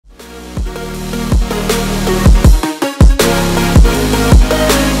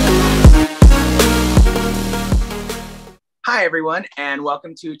Hi, everyone, and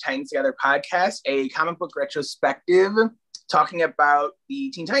welcome to Titans Together podcast, a comic book retrospective talking about the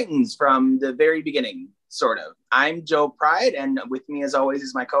Teen Titans from the very beginning, sort of. I'm Joe Pride, and with me, as always,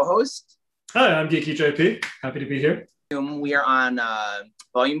 is my co-host. Hi, I'm Geeky JP. Happy to be here. We are on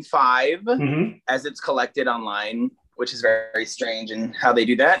Volume 5, as it's collected online, which is very, very strange in how they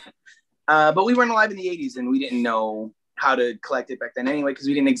do that. But we weren't alive in the 80s, and we didn't know how to collect it back then anyway, because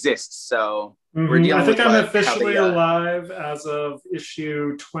we didn't exist, so... I think I'm officially alive as of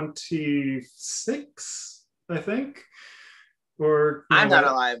issue 26, I think. Or I'm not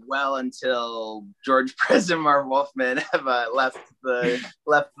alive well until George Perez and Marv Wolfman have left the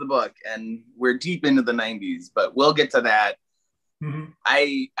book, and we're deep into the 90s, but we'll get to that.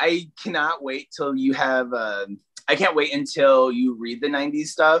 I cannot wait till you have I can't wait until you read the 90s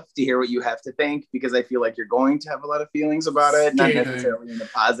stuff to hear what you have to think, because I feel like you're going to have a lot of feelings about it, not necessarily in a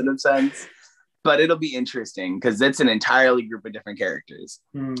positive sense. But it'll be interesting because it's an entirely group of different characters.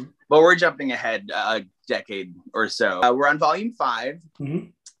 But we're jumping ahead a decade or so. We're on Volume 5.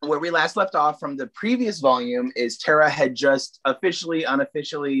 Where we last left off from the previous volume is Terra had just unofficially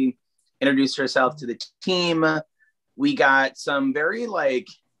introduced herself to the team. We got some very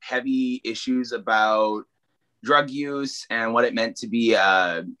heavy issues about drug use and what it meant to be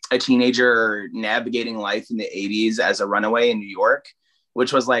a teenager navigating life in the 80s as a runaway in New York,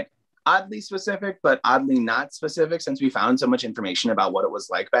 which was oddly specific, but oddly not specific, since we found so much information about what it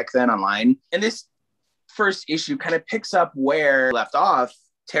was like back then online. And this first issue kind of picks up where left off.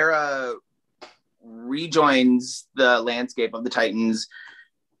 Terra rejoins the landscape of the Titans,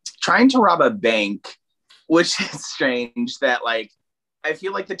 trying to rob a bank, which is strange that I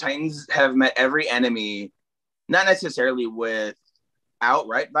feel like the Titans have met every enemy, not necessarily with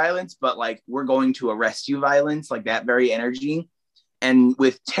outright violence, but we're going to arrest you violence, that very energy. And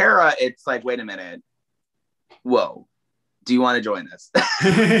with Terra, it's wait a minute. Whoa, do you want to join us?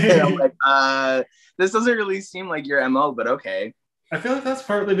 And I'm this doesn't really seem like your MO, but okay. I feel like that's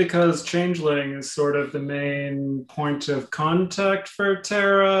partly because Changeling is sort of the main point of contact for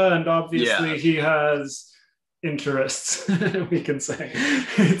Terra, and obviously he has interests, we can say.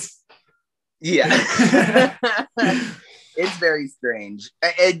 It's very strange.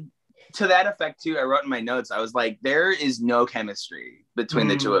 To that effect too, I wrote in my notes, I was like, there is no chemistry between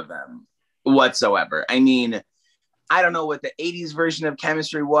the two of them whatsoever. I mean, I don't know what the 80s version of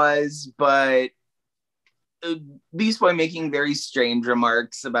chemistry was, but Beast Boy making very strange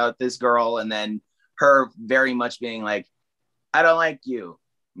remarks about this girl, and then her very much being like, I don't like you.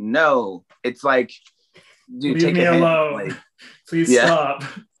 No. It's dude, leave take me a alone. hint. Please stop.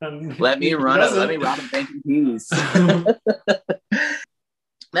 And let me rob a bank in peace.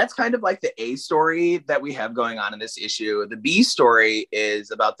 That's kind of the A story that we have going on in this issue. The B story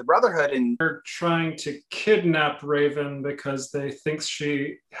is about the Brotherhood, and they're trying to kidnap Raven because they think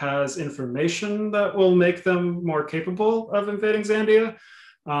she has information that will make them more capable of invading Zandia.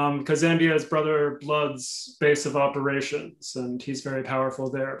 Because Zandia is Brother Blood's base of operations, and he's very powerful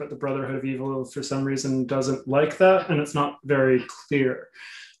there, but the Brotherhood of Evil, for some reason, doesn't like that, and it's not very clear.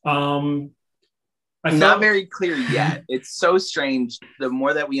 Not very clear yet. It's so strange. The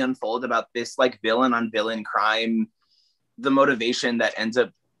more that we unfold about this villain on villain crime, the motivation that ends up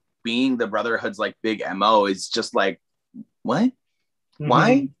being the Brotherhood's big MO is just what?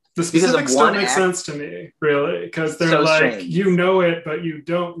 Why? The specifics don't make sense to me, really, because they're so strange. You know it, but you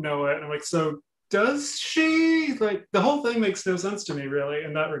don't know it. And I'm so does she? The whole thing makes no sense to me, really,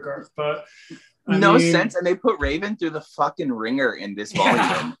 in that regard. But I mean, sense. And they put Raven through the fucking ringer in this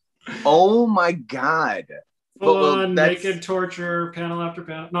volume. Oh my god. Naked torture, panel after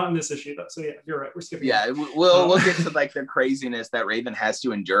panel. Not in this issue though, so yeah, you're right, we're skipping. We'll get to the craziness that Raven has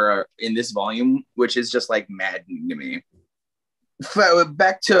to endure in this volume, which is just maddening to me.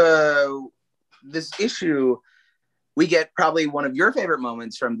 Back to this issue, we get probably one of your favorite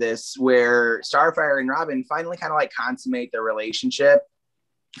moments from this, where Starfire and Robin finally kind of consummate their relationship.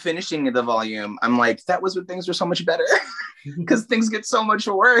 Finishing the volume, I'm that was when things were so much better, because things get so much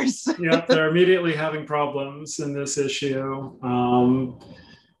worse. Yeah, they're immediately having problems in this issue, and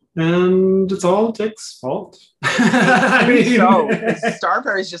it's all Dick's fault. Starfire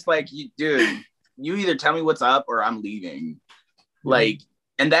is just dude, you either tell me what's up or I'm leaving.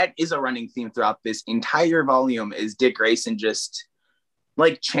 And that is a running theme throughout this entire volume, is Dick Grayson just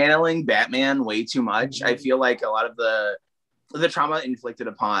channeling Batman way too much. I feel like a lot of the trauma inflicted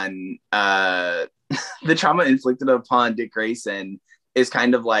upon Dick Grayson is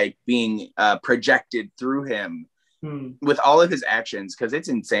kind of being projected through him with all of his actions, because it's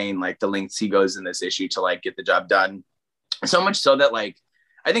insane the lengths he goes in this issue to get the job done. So much so that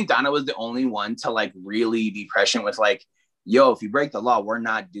I think Donna was the only one to really be prescient with yo, if you break the law, we're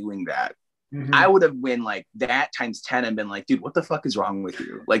not doing that. Mm-hmm. I would have been like that times 10 and been like, dude, what the fuck is wrong with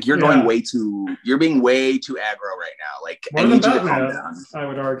you? Like, you're being way too aggro right now. Like, more I need than you to calm down. I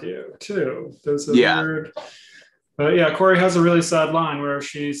would argue too. There's a weird. But yeah, Corey has a really sad line where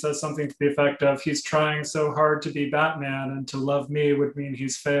she says something to the effect of, he's trying so hard to be Batman, and to love me would mean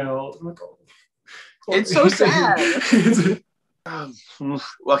he's failed. I'm like, oh, it's so sad.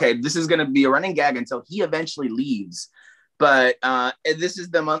 Okay, this is going to be a running gag until he eventually leaves. But this is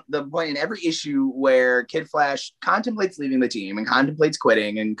the point in every issue where Kid Flash contemplates leaving the team and contemplates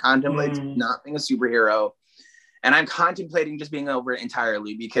quitting and contemplates not being a superhero. And I'm contemplating just being over it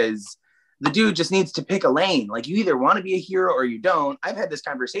entirely because the dude just needs to pick a lane. Like, you either want to be a hero or you don't. I've had this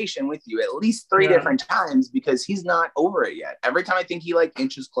conversation with you at least 3 different times because he's not over it yet. Every time I think he like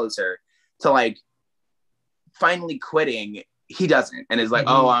inches closer to like finally quitting, he doesn't. And is like,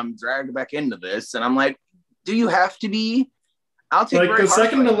 oh, I'm dragged back into this. And I'm like, do you have to be? I'll take like the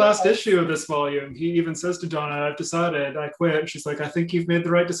second to last issue of this volume. He even says to Donna, I've decided, I quit. And she's like, I think you've made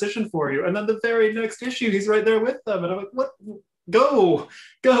the right decision for you. And then the very next issue, he's right there with them. And I'm like, what? Go.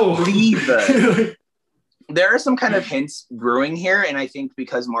 Leave. There are some kind of hints brewing here. And I think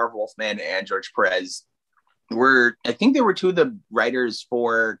because Marv Wolfman and George Perez I think they were 2 of the writers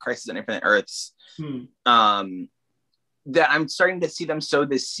for Crisis on Infinite Earths. That I'm starting to see them sow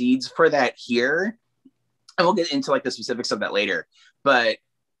the seeds for that here. And we'll get into like the specifics of that later. But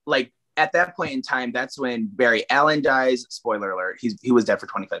like at that point in time, that's when Barry Allen dies. Spoiler alert, he was dead for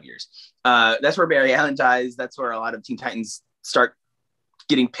 25 years. That's where Barry Allen dies. That's where a lot of Teen Titans start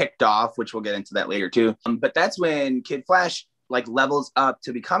getting picked off, which we'll get into that later too. But that's when Kid Flash like levels up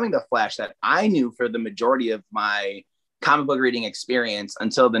to becoming the Flash that I knew for the majority of my comic book reading experience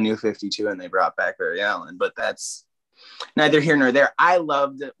until the New 52 and they brought back Barry Allen. But that's neither here nor there. I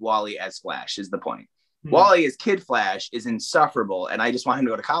loved Wally as Flash is the point. Wally as Kid Flash is insufferable, and I just want him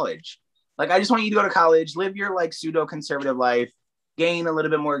to go to college. Like, I just want you to go to college, live your like pseudo-conservative life, gain a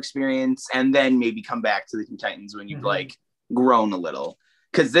little bit more experience, and then maybe come back to the Teen Titans when you've like grown a little.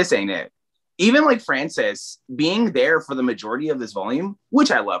 Because this ain't it. Even like Frances being there for the majority of this volume,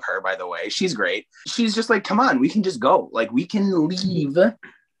 which I love her, by the way. She's great. She's just like, come on, we can just go. Like, we can leave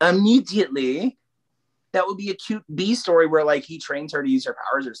immediately. That would be a cute B story where like he trains her to use her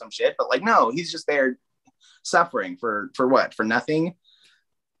powers or some shit. But like, no, he's just there suffering for what? For nothing?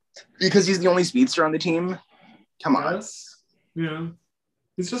 Because he's the only speedster on the team? Come on. Yes. Yeah.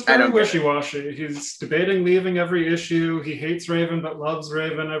 He's just very wishy-washy. He's debating leaving every issue. He hates Raven but loves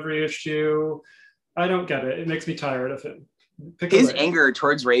Raven every issue. I don't get it. It makes me tired of him. His anger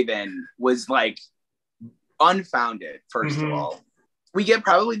towards Raven was like unfounded, first of all. We get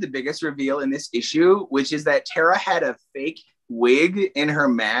probably the biggest reveal in this issue, which is that Terra had a fake wig in her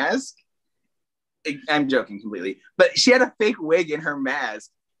mask. I'm joking completely, but she had a fake wig in her mask.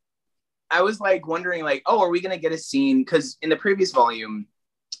 I was like wondering like, oh, are we going to get a scene? Because in the previous volume,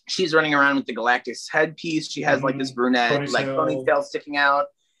 she's running around with the Galactus headpiece. She has like this brunette ponytail sticking out.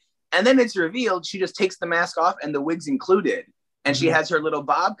 And then it's revealed she just takes the mask off and the wig's included. And she has her little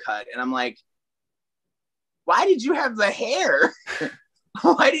bob cut. And I'm like, why did you have the hair?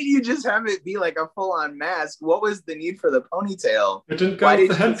 Why did you just have it be like a full-on mask? What was the need for the ponytail? It didn't go with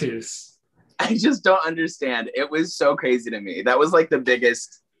the headpiece. I just don't understand. It was so crazy to me. That was like the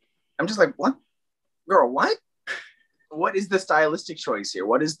biggest. I'm just like, what? Girl, what? What is the stylistic choice here?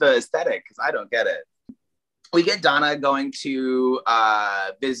 What is the aesthetic? Because I don't get it. We get Donna going to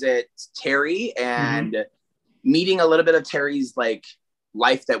visit Terry and meeting a little bit of Terry's like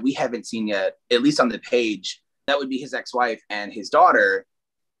life that we haven't seen yet, at least on the page. That would be his ex-wife and his daughter.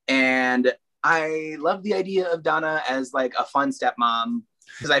 And I love the idea of Donna as like a fun stepmom,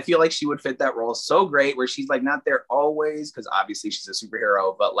 because I feel like she would fit that role so great, where she's like not there always, because obviously she's a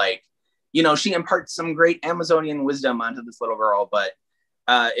superhero, but like, you know, she imparts some great Amazonian wisdom onto this little girl. But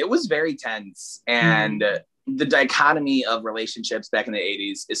it was very tense. And the dichotomy of relationships back in the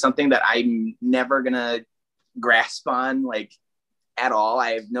 80s is something that I'm never gonna grasp on like at all.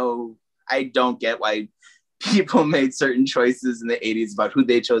 I don't get why people made certain choices in the 80s about who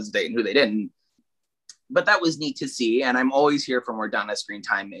they chose to date and who they didn't. But that was neat to see. And I'm always here for more Donna screen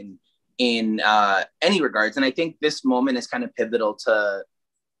time in any regards. And I think this moment is kind of pivotal to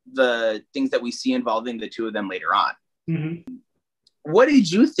the things that we see involving the two of them later on. What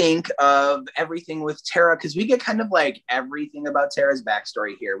did you think of everything with Terra? Because we get kind of like everything about Terra's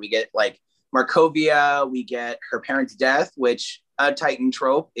backstory here. We get like Markovia, we get her parents' death, which a Titan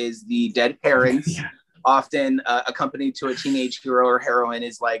trope is the dead parents. Often accompanied to a teenage hero or heroine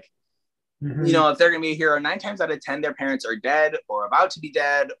is like, you know, if they're gonna be a hero, 9 times out of 10 their parents are dead or about to be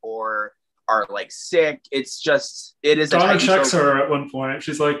dead or are like sick. It is Donna a checks her at one point.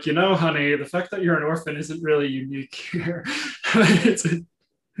 She's like, honey, the fact that you're an orphan isn't really unique here.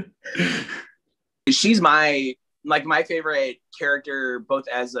 She's my favorite character, both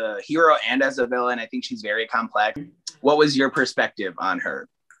as a hero and as a villain. I think she's very complex. What was your perspective on her?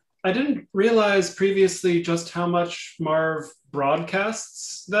 I didn't realize previously just how much Marv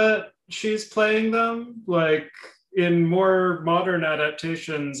broadcasts that she's playing them. Like, in more modern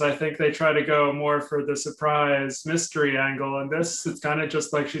adaptations, I think they try to go more for the surprise mystery angle. And this, it's kind of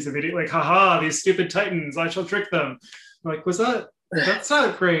just like she's immediately like, haha, these stupid Titans, I shall trick them. Like, that's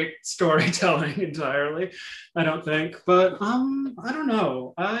not great storytelling entirely, I don't think. But I don't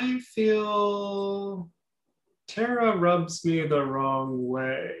know. I feel Terra rubs me the wrong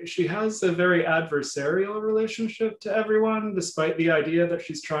way. She has a very adversarial relationship to everyone, despite the idea that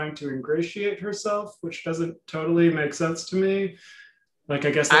she's trying to ingratiate herself, which doesn't totally make sense to me. Like,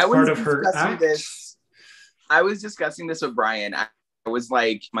 I guess that's part of her act. I was discussing this with Brian. I was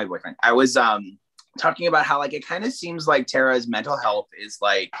like, my boyfriend. I was talking about how like it kind of seems like Terra's mental health is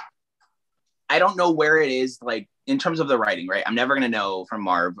like, I don't know where it is, like in terms of the writing, right? I'm never going to know from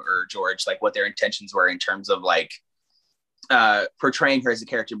Marv or George, like what their intentions were in terms of like portraying her as a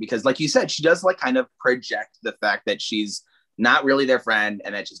character, because like you said, she does like kind of project the fact that she's not really their friend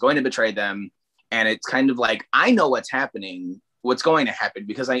and that she's going to betray them. And it's kind of like, I know what's going to happen,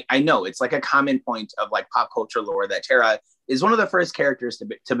 because I know it's like a common point of like pop culture lore that Terra is one of the first characters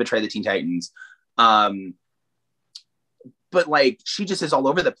to betray the Teen Titans. But like, she just is all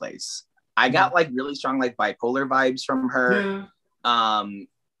over the place. I got like really strong like bipolar vibes from her. Yeah.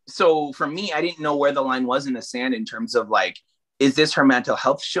 So for me, I didn't know where the line was in the sand in terms of like, is this her mental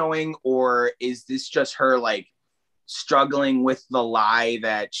health showing, or is this just her like struggling with the lie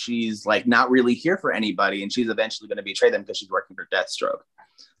that she's like not really here for anybody and she's eventually going to betray them because she's working for Deathstroke?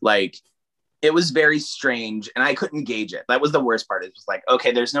 Like, it was very strange and I couldn't gauge it. That was the worst part. It was like,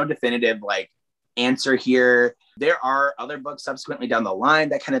 okay, there's no definitive like answer here. There are other books subsequently down the line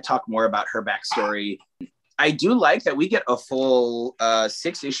that kind of talk more about her backstory. I do like that we get a full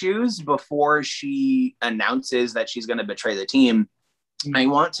 6 issues before she announces that she's going to betray the team. I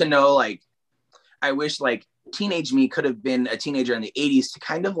want to know, like, I wish like teenage me could have been a teenager in the 80s to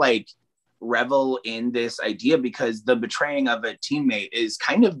kind of like revel in this idea, because the betraying of a teammate is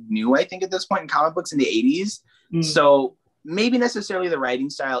kind of new, I think, at this point in comic books in the 80s. So maybe necessarily the writing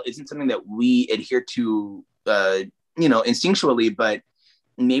style isn't something that we adhere to, instinctually, but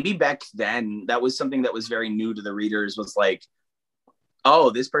maybe back then that was something that was very new to the readers, was like, oh,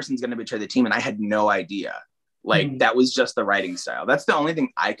 this person's going to betray the team. And I had no idea. Like, that was just the writing style. That's the only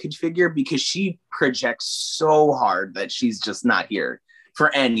thing I could figure, because she projects so hard that she's just not here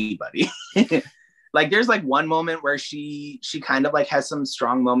for anybody. Like, there's like one moment where she kind of like has some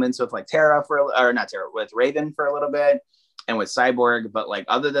strong moments with like with Raven for a little bit, and with Cyborg, but like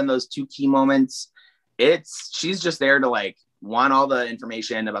other than those 2 key moments, she's just there to like want all the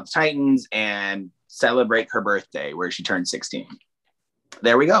information about the Titans and celebrate her birthday where she turned 16.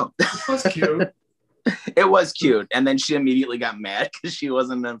 There we go. That was cute. It was cute. And then she immediately got mad because she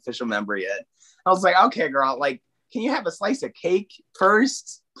wasn't an official member yet. I was like, okay, girl, like, can you have a slice of cake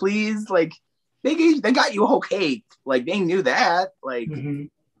first, please? Like, they got you a whole cake. Like, they knew that. Like,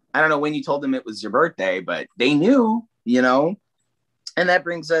 I don't know when you told them it was your birthday, but they knew, And that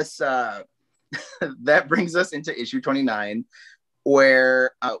brings us into issue 29,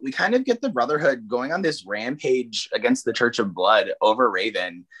 where we kind of get the Brotherhood going on this rampage against the Church of Blood over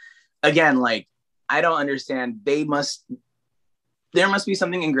Raven. Again, like, I don't understand. There must be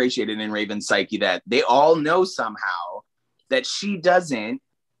something ingratiated in Raven's psyche that they all know somehow that she doesn't,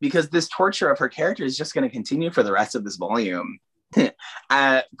 because this torture of her character is just going to continue for the rest of this volume.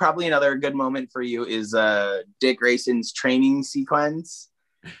 Probably another good moment for you is Dick Grayson's training sequence.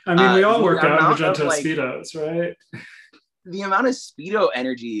 I mean, we all work out in magenta Speedos, right? The amount of Speedo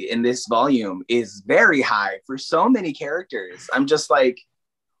energy in this volume is very high for so many characters. I'm just like,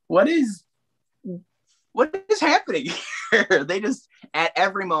 what is happening here? They just, at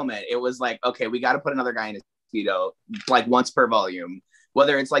every moment, it was like, okay, we got to put another guy in a Speedo, like once per volume.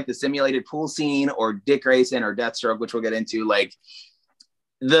 Whether it's like the simulated pool scene or Dick Grayson or Deathstroke, which we'll get into, like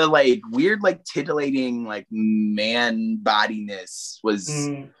the like weird, like titillating, like man bodiness was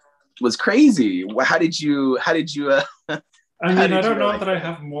crazy. How did you I mean, I don't know that I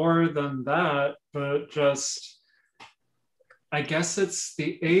have more than that, but just, I guess it's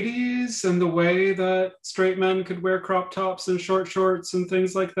the 80s and the way that straight men could wear crop tops and short shorts and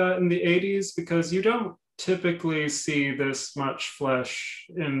things like that in the 80s, because you don't typically see this much flesh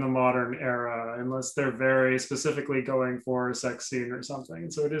in the modern era unless they're very specifically going for a sex scene or something.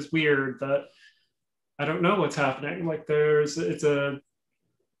 So it is weird that I don't know what's happening. Like George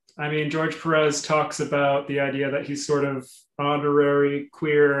Perez talks about the idea that he's sort of honorary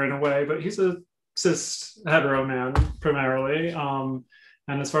queer in a way, but he's a cis hetero man primarily. And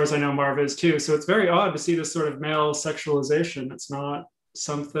as far as I know, Marv is too. So it's very odd to see this sort of male sexualization. It's not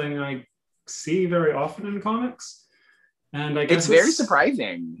something I see very often in comics. And I guess it's very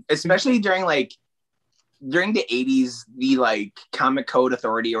surprising, especially during the 80s, the like comic code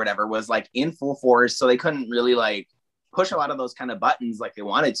authority or whatever was like in full force. So they couldn't really like push a lot of those kind of buttons like they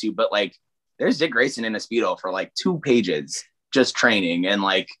wanted to. But like there's Dick Grayson in a Speedo for like 2 pages, just training and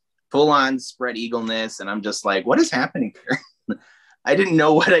like full on spread eagleness. And I'm just like, what is happening here? I didn't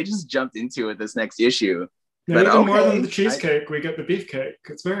know what I just jumped into with this next issue. Yeah, but even more than the cheesecake, we get the beefcake.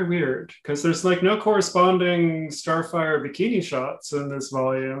 It's very weird because there's like no corresponding Starfire bikini shots in this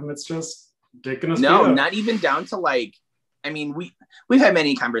volume. It's just Dick and a Speedo. No, not even down to like, I mean, we've had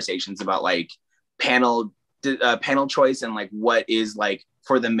many conversations about like panel choice and like what is like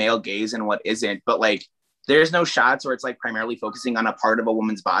for the male gaze and what isn't, but like there's no shots where it's like primarily focusing on a part of a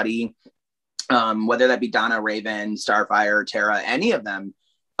woman's body, whether that be Donna, Raven, Starfire, Terra, any of them.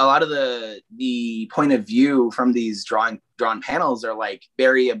 A lot of the point of view from these drawn panels are like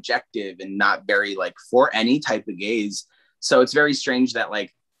very objective and not very like for any type of gaze. So it's very strange that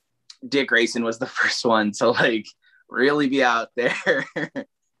like Dick Grayson was the first one to like really be out there.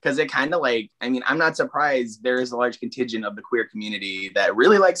 Because it kind of like, I mean, I'm not surprised there is a large contingent of the queer community that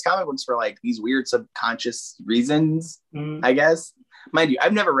really likes comic books for like these weird subconscious reasons, I guess. Mind you,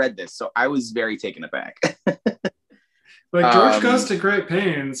 I've never read this, so I was very taken aback. Like George goes to great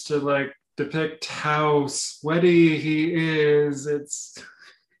pains to like depict how sweaty he is. It's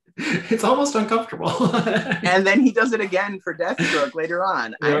almost uncomfortable. And then he does it again for Deathstroke later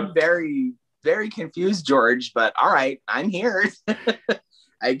on. Yeah. I'm very, very confused, George, but all right, I'm here.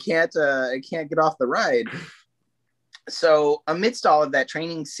 I can't get off the ride. So amidst all of that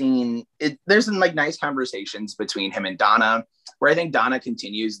training scene, there's some like nice conversations between him and Donna, where I think Donna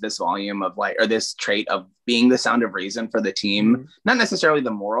continues this volume of like, or this trait of being the sound of reason for the team. Mm-hmm. Not necessarily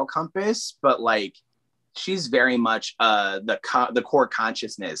the moral compass, but like she's very much the core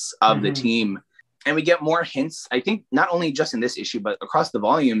consciousness of mm-hmm. the team. And we get more hints, I think, not only just in this issue, but across the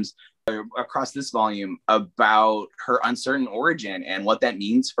volumes, across this volume, about her uncertain origin and what that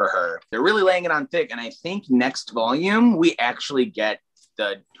means for her. They're really laying it on thick. And I think next volume, we actually get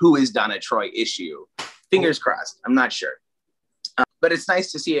the Who is Donna Troy issue. Fingers crossed. I'm not sure. But it's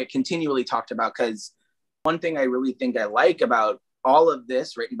nice to see it continually talked about, because one thing I really think I like about all of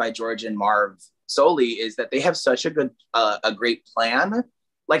this written by George and Marv solely is that they have such a great plan.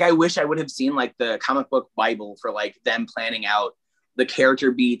 Like, I wish I would have seen like the comic book Bible for like them planning out the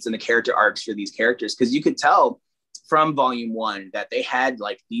character beats and the character arcs for these characters. Because you could tell from volume 1 that they had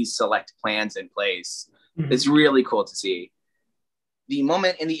like these select plans in place. Mm-hmm. It's really cool to see. The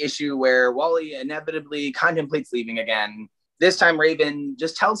moment in the issue where Wally inevitably contemplates leaving again, this time Raven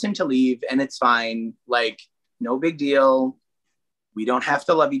just tells him to leave and it's fine. Like, no big deal. We don't have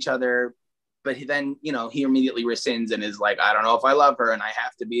to love each other. But then, you know, he immediately rescinds and is like, I don't know if I love her and I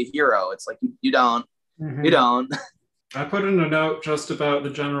have to be a hero. It's like, you don't. Mm-hmm. You don't. I put in a note just about the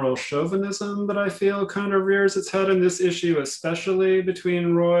general chauvinism that I feel kind of rears its head in this issue, especially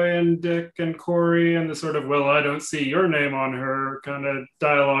between Roy and Dick and Corey, and the sort of, well, I don't see your name on her kind of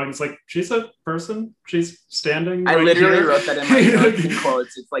dialogue. It's like, she's a person. She's standing I right literally here. Wrote that in my notes and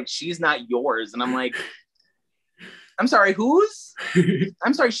quotes. It's like, she's not yours. And I'm like, I'm sorry, whose?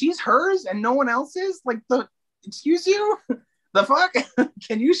 I'm sorry, she's hers and no one else's? Like, excuse you? The fuck?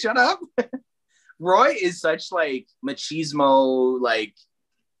 Can you shut up? Roy is such like machismo, like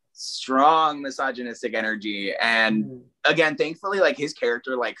strong misogynistic energy. And again, thankfully, like his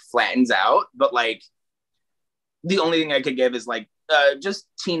character like flattens out, but like the only thing I could give is like just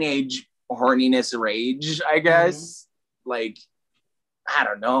teenage horniness rage, I guess. Like, I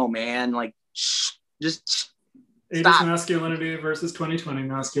don't know, man. Like, just 80s masculinity versus 2020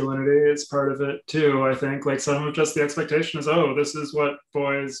 masculinity is part of it too, I think. Like, some of just the expectation is, oh, this is what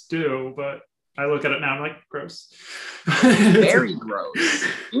boys do, but I look at it now, I'm like, gross. Very gross.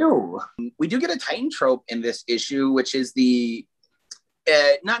 Ew. We do get a Titan trope in this issue, which is the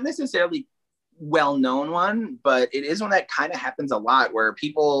not necessarily well-known one, but it is one that kind of happens a lot, where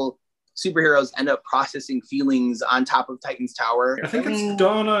superheroes end up processing feelings on top of Titan's tower. I think it's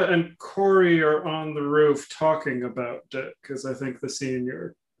Donna and Corey are on the roof talking about Dick, because I think the scene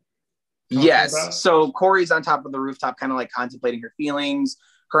you're talking about. So Corey's on top of the rooftop, kind of like contemplating her feelings.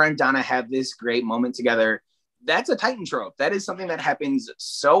 her and Donna have this great moment together. That's a Titan trope. That is something that happens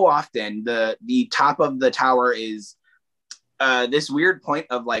so often. The top of the tower is this weird point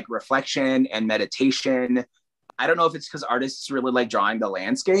of like reflection and meditation. I don't know if it's because artists really like drawing the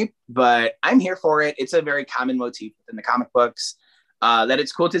landscape, but I'm here for it. It's a very common motif within the comic books that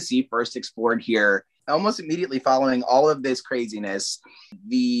it's cool to see first explored here. Almost immediately following all of this craziness,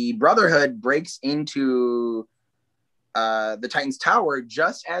 the Brotherhood breaks into the Titan's tower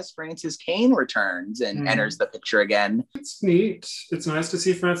just as Francis Kane returns and enters the picture again. It's neat. It's nice to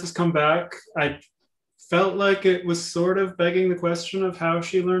see Francis come back. I felt like it was sort of begging the question of how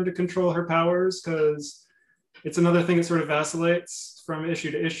she learned to control her powers, because it's another thing that sort of vacillates from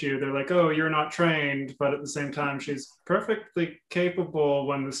issue to issue. They're like, oh, you're not trained, but at the same time, she's perfectly capable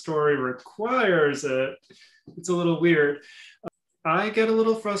when the story requires it. It's a little weird. I get a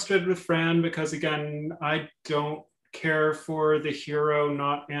little frustrated with Fran because, again, I don't care for the hero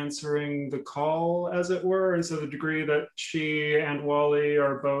not answering the call, as it were. And so the degree that she and Wally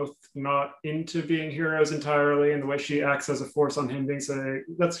are both not into being heroes entirely, and the way she acts as a force on him being say,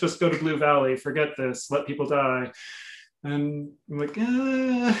 let's just go to Blue Valley, forget this, let people die. And I'm like,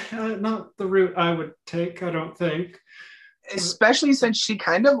 not the route I would take, I don't think. Especially since she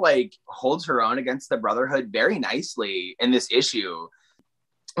kind of like holds her own against the Brotherhood very nicely in this issue.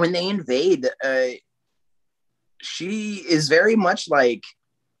 When they invade, she is very much like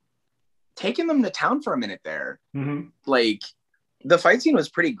taking them to town for a minute there. Like, the fight scene was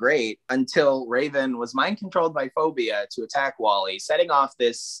pretty great until Raven was mind controlled by phobia to attack Wally, setting off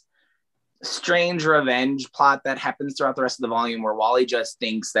this strange revenge plot that happens throughout the rest of the volume, where Wally just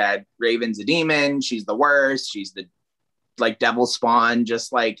thinks that Raven's a demon, she's the worst, she's the like devil spawn,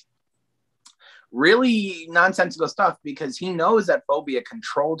 just like really nonsensical stuff, because he knows that phobia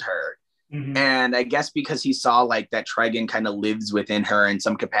controlled her. And I guess because he saw like that Trigon kind of lives within her in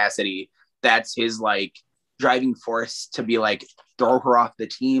some capacity, that's his like driving force to be like, throw her off the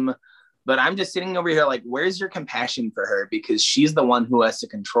team. But I'm just sitting over here like, where's your compassion for her? Because she's the one who has to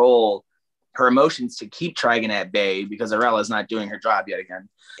control her emotions to keep Trigon at bay, because Arella's not doing her job yet again.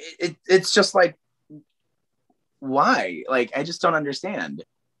 It's just like, why? Like, I just don't understand.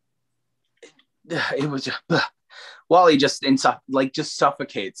 It was just... Wally just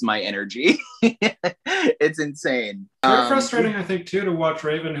suffocates my energy. It's insane. Very frustrating, I think, too, to watch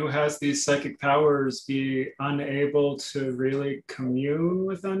Raven, who has these psychic powers, be unable to really commune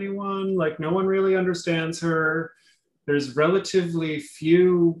with anyone. Like, no one really understands her. There's relatively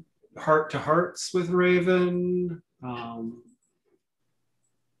few heart-to-hearts with Raven.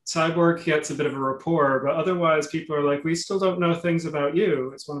 Cyborg gets a bit of a rapport, but otherwise people are like, we still don't know things about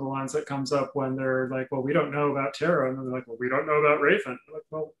you. It's one of the lines that comes up when they're like, well, we don't know about Terra. And they're like, well, we don't know about Raven. I'm like,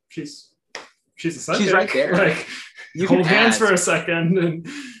 well, she's a psychic. She's right there. Like, you hold hands for a second. And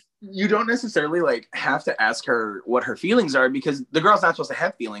you don't necessarily like have to ask her what her feelings are, because the girl's not supposed to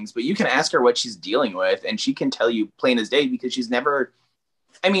have feelings, but you can ask her what she's dealing with, and she can tell you plain as day, because she's never,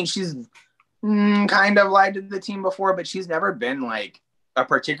 I mean, she's kind of lied to the team before, but she's never been like a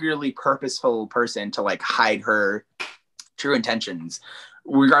particularly purposeful person to like hide her true intentions,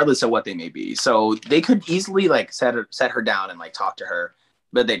 regardless of what they may be. So they could easily like set her down and like talk to her,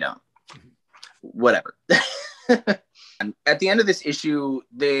 but they don't. Whatever. And at the end of this issue,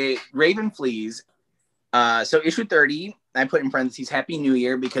 the Raven flees. So issue 30, I put in parentheses, Happy New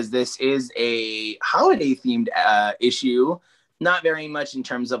Year, because this is a holiday themed issue. Not very much in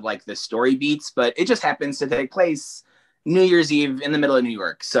terms of like the story beats, but it just happens to take place New Year's Eve in the middle of New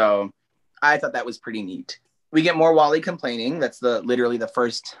York. So I thought that was pretty neat. We get more Wally complaining. That's literally the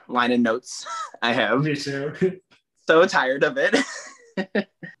first line of notes I have. Me too. So tired of it.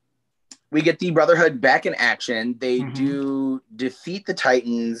 We get the Brotherhood back in action. They do defeat the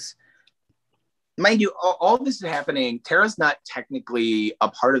Titans. Mind you, all this is happening. Terra's not technically a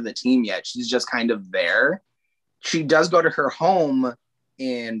part of the team yet. She's just kind of there. She does go to her home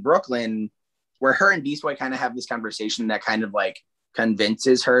in Brooklyn, where her and Beast Boy kind of have this conversation that kind of like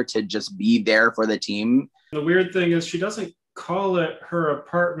convinces her to just be there for the team. The weird thing is she doesn't call it her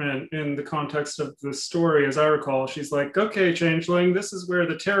apartment in the context of the story, as I recall. She's like, okay, Changeling, this is where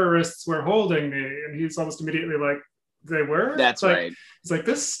the terrorists were holding me. And he's almost immediately like, they were? That's like, right. It's like,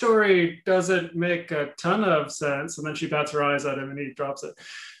 this story doesn't make a ton of sense. And then she bats her eyes at him and he drops it.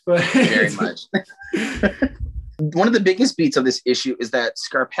 But very much. One of the biggest beats of this issue is that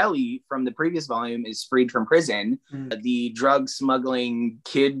Scarpelli from the previous volume is freed from prison. The drug smuggling,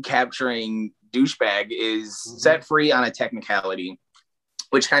 kid capturing douchebag is set free on a technicality,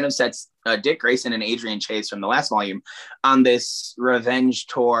 which kind of sets Dick Grayson and Adrian Chase from the last volume on this revenge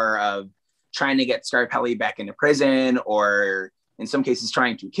tour of trying to get Scarpelli back into prison, or in some cases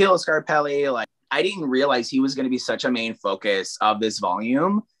trying to kill Scarpelli. Like, I didn't realize he was going to be such a main focus of this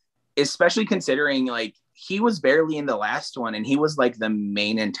volume, especially considering like he was barely in the last one and he was like the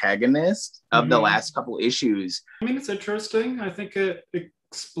main antagonist of the last couple issues. I mean, it's interesting. I think it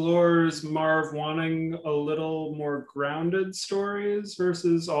explores Marv wanting a little more grounded stories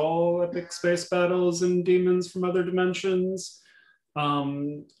versus all epic space battles and demons from other dimensions.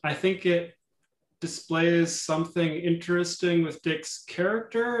 I think it displays something interesting with Dick's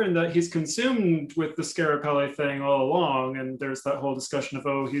character and that he's consumed with the Scarapelli thing all along. And there's that whole discussion of,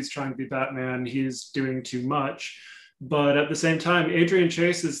 oh, he's trying to be Batman, he's doing too much. But at the same time, Adrian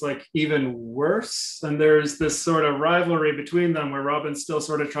Chase is like even worse. And there's this sort of rivalry between them where Robin's still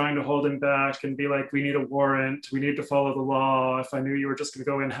sort of trying to hold him back and be like, we need a warrant, we need to follow the law. If I knew you were just going to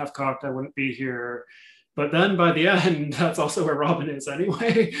go in half-cocked, I wouldn't be here. But then by the end, that's also where Robin is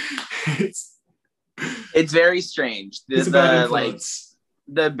anyway. It's very strange.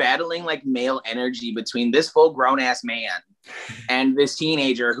 The battling like male energy between this full grown ass man and this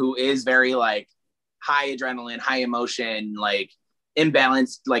teenager who is very like high adrenaline, high emotion, like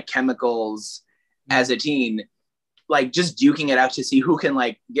imbalanced like chemicals as a teen, like just duking it out to see who can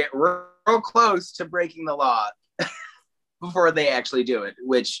like get real close to breaking the law before they actually do it,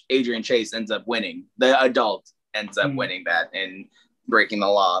 which Adrian Chase ends up winning. The adult ends up winning that and breaking the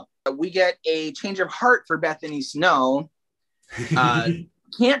law. We get a change of heart for Bethany Snow.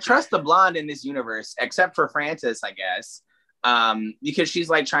 Can't trust the blonde in this universe, except for Frances, I guess, because she's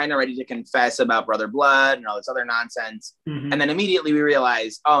like trying to ready to confess about Brother Blood and all this other nonsense. And then immediately we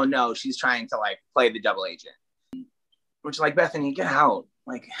realize, oh no, she's trying to like play the double agent. Which like, Bethany, get out.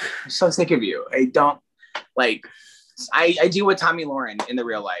 Like, I'm so sick of you. I don't like, I deal with Tommy Lauren in the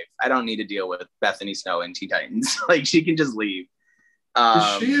real life. I don't need to deal with Bethany Snow and Teen Titans. Like, she can just leave.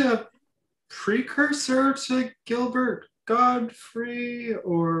 Is she a precursor to Gilbert Godfrey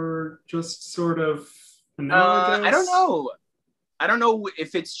or just sort of analogous? I don't know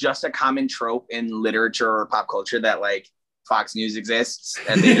if it's just a common trope in literature or pop culture that like Fox News exists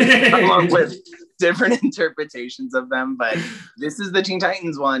and they just come up with different interpretations of them. But this is the Teen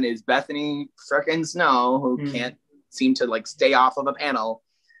Titans one, is Bethany frickin' Snow, who can't seem to like stay off of a panel.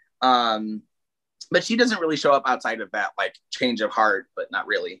 But she doesn't really show up outside of that like change of heart, but not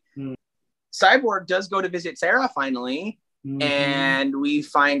really. Cyborg does go to visit Sarah finally, and we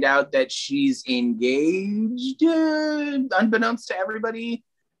find out that she's engaged, unbeknownst to everybody.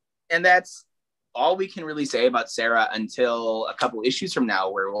 And that's all we can really say about Sarah until a couple issues from now,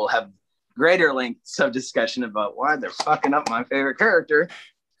 where we'll have greater lengths of discussion about why they're fucking up my favorite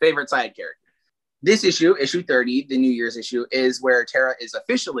side character. This issue, issue 30, the New Year's issue, is where Terra is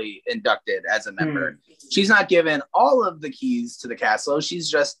officially inducted as a member. She's not given all of the keys to the castle. She's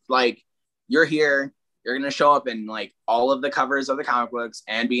just like, you're here. You're going to show up in like all of the covers of the comic books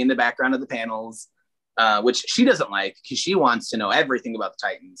and be in the background of the panels, which she doesn't like because she wants to know everything about the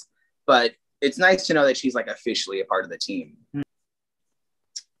Titans. But it's nice to know that she's like officially a part of the team.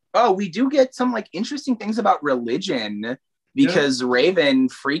 Oh, we do get some like interesting things about religion, because Raven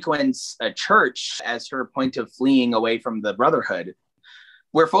frequents a church as her point of fleeing away from the Brotherhood,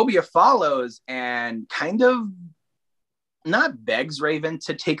 where Phobia follows and kind of not begs Raven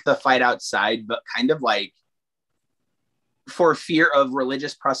to take the fight outside, but kind of like for fear of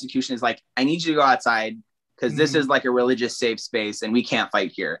religious prosecution is like, I need you to go outside because this is like a religious safe space and we can't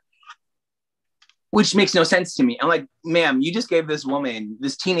fight here. Which makes no sense to me. I'm like, ma'am, you just gave this woman,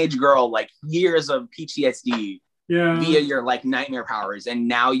 this teenage girl, like years of PTSD via your like nightmare powers, and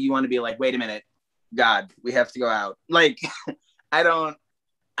now you want to be like, wait a minute, God, we have to go out. Like, I don't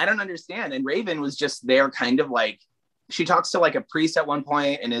understand. And Raven was just there, kind of like, she talks to like a priest at one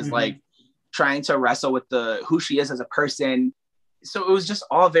point and is like trying to wrestle with who she is as a person. So it was just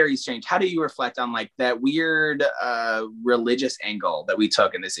all very strange. How do you reflect on like that weird religious angle that we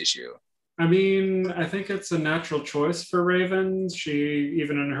took in this issue? I mean, I think it's a natural choice for Raven. She,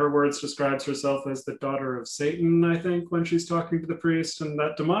 even in her words, describes herself as the daughter of Satan, I think, when she's talking to the priest. And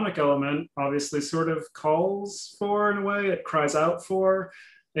that demonic element obviously sort of calls for, in a way, it cries out for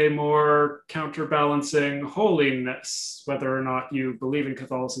a more counterbalancing holiness, whether or not you believe in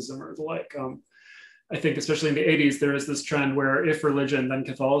Catholicism or the like. I think especially in the 80s, there is this trend where if religion, then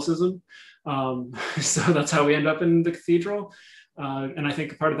Catholicism. So that's how we end up in the cathedral. And I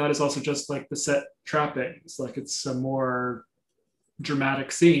think part of that is also just like the set trappings. Like it's a more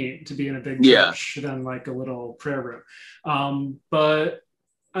dramatic scene to be in a big church than like a little prayer room. But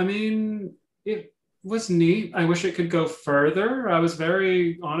I mean, was neat. I wish it could go further. I was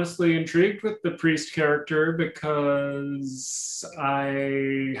very honestly intrigued with the priest character because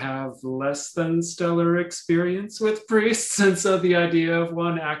I have less than stellar experience with priests. And so the idea of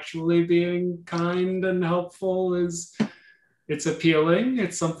one actually being kind and helpful it's appealing.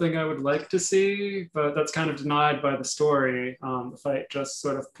 It's something I would like to see, but that's kind of denied by the story. The fight just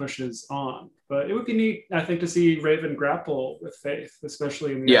sort of pushes on. But it would be neat, I think, to see Raven grapple with Faith,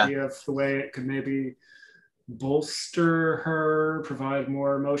 especially in the idea of the way it could maybe bolster her, provide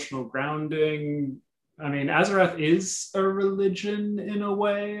more emotional grounding. I mean, Azarath is a religion in a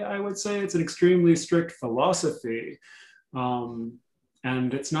way, I would say. It's an extremely strict philosophy.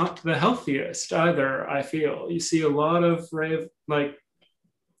 And it's not the healthiest either, I feel. You see a lot of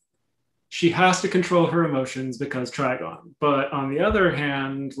she has to control her emotions because Trigon. But on the other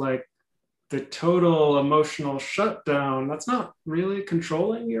hand, like the total emotional shutdown, that's not really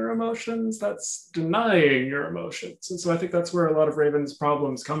controlling your emotions, that's denying your emotions. And so I think that's where a lot of Raven's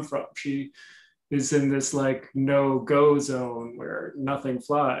problems come from. She is in this like no-go zone where nothing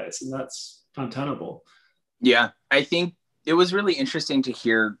flies, and that's untenable. Yeah, I think it was really interesting to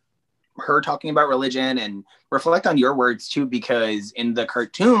hear her talking about religion and reflect on your words too, because in the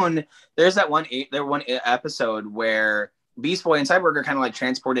cartoon, there's that one episode where Beast Boy and Cyborg are kind of like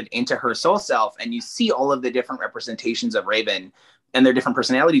transported into her soul self, and you see all of the different representations of Raven and their different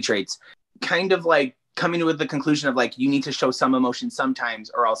personality traits, kind of like coming with the conclusion of like, you need to show some emotion sometimes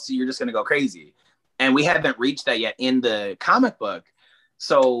or else you're just going to go crazy. And we haven't reached that yet in the comic book.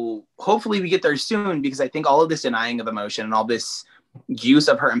 So hopefully we get there soon, because I think all of this denying of emotion and all this use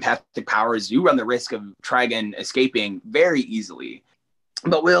of her empathic powers, you run the risk of Trigon escaping very easily.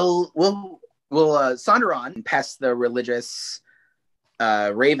 But we'll saunter on past the religious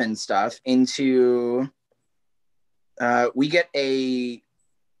Raven stuff into we get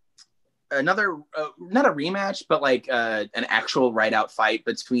another not a rematch, but like an actual right out fight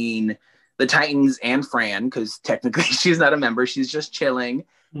between the Titans and Fran, because technically she's not a member, she's just chilling,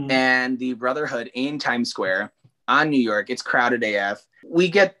 and the Brotherhood in Times Square on New York. It's crowded AF. We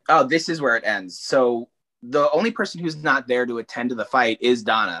get, this is where it ends. So the only person who's not there to attend to the fight is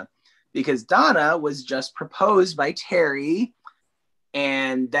Donna, because Donna was just proposed by Terry,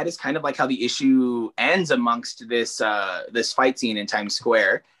 and that is kind of like how the issue ends amongst this fight scene in Times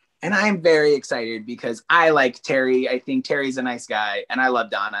Square. And I'm very excited because I like Terry. I think Terry's a nice guy, and I love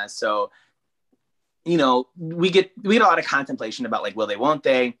Donna. So, you know, we get a lot of contemplation about like, will they, won't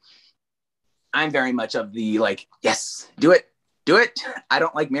they? I'm very much of the like, yes, do it. I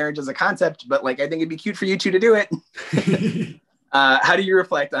don't like marriage as a concept, but like, I think it'd be cute for you two to do it. How do you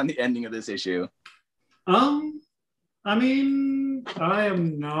reflect on the ending of this issue? I mean, I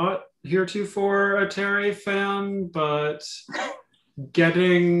am not heretofore a Terry fan, but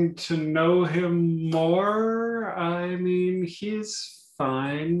getting to know him more, I mean, he's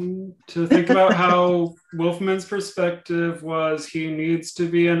fine. To think about how Wolfman's perspective was, he needs to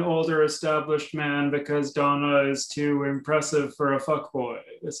be an older established man because Donna is too impressive for a fuckboy,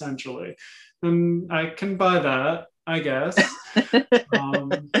 essentially. And I can buy that, I guess.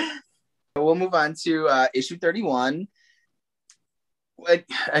 We'll move on to issue 31.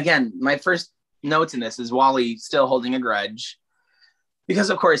 Again, my first notes in this is Wally still holding a grudge, because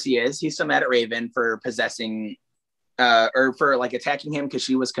of course he is. He's still mad at Raven for possessing or for like attacking him because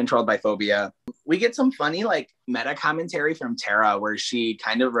she was controlled by phobia. We get some funny like meta commentary from Terra where she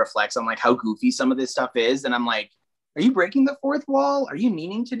kind of reflects on like how goofy some of this stuff is, and I'm like, are you breaking the fourth wall? Are you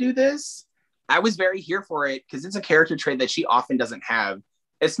meaning to do this? I was very here for it because it's a character trait that she often doesn't have.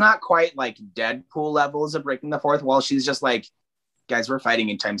 It's not quite like Deadpool levels of breaking the fourth wall. She's just like, guys, we're fighting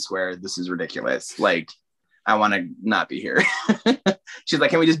in Times Square. This is ridiculous. Like, I want to not be here. She's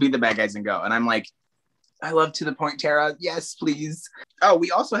like, can we just beat the bad guys and go? And I'm like, I love To the Point, Terra. Yes, please. Oh,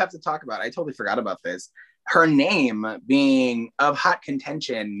 we also have to talk about, I totally forgot about this, her name being of hot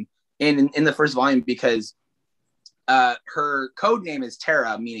contention in the first volume, because her code name is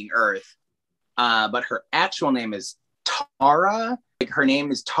Terra, meaning Earth, but her actual name is Tara. Like, her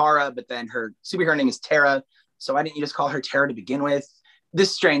name is Tara, but then her superhero name is Terra. So why didn't you just call her Terra to begin with?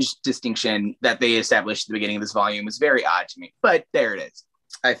 This strange distinction that they established at the beginning of this volume was very odd to me, but there it is.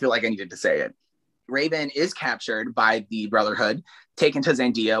 I feel like I needed to say it. Raven is captured by the Brotherhood, taken to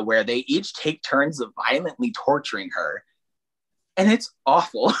Zandia, where they each take turns of violently torturing her. And it's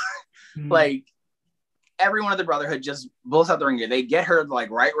awful. Like, every one of the Brotherhood just blows out the ringer. They get her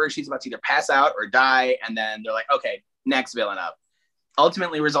like right where she's about to either pass out or die, and then they're like, okay, next villain up.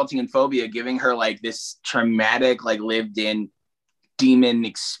 Ultimately resulting in phobia, giving her like this traumatic, like lived in demon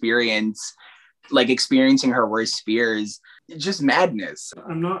experience, like experiencing her worst fears. just madness.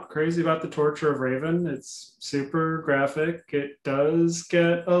 I'm not crazy about the torture of Raven. It's super graphic. It does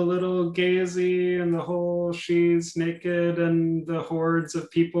get a little gazy, and the whole she's naked and the hordes of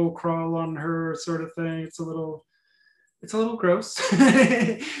people crawl on her sort of thing. It's a little gross.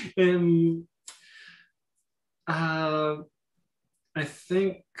 And I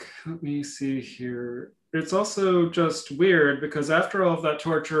think, let me see here. It's also just weird because after all of that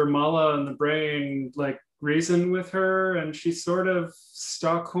torture, Mala and the brain like reason with her, and she sort of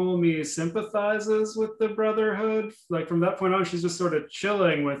Stockholmy sympathizes with the Brotherhood. Like from that point on, she's just sort of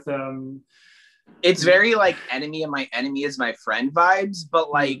chilling with them. It's very like enemy of my enemy is my friend vibes, but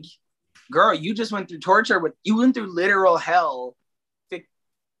like, girl, you just went through torture you went through literal hell,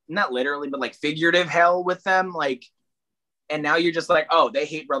 not literally, but like figurative hell with them, like. And now you're just like, oh, they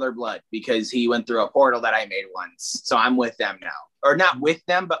hate Brother Blood because he went through a portal that I made once. So I'm with them now. Or not with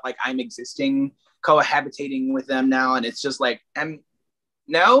them, but like I'm existing, cohabitating with them now. And it's just like,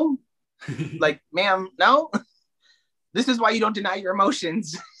 no? Like, ma'am, no? This is why you don't deny your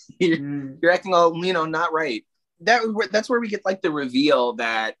emotions. You're acting all, not right. That's where we get like the reveal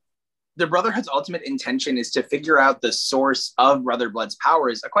that the Brotherhood's ultimate intention is to figure out the source of Brother Blood's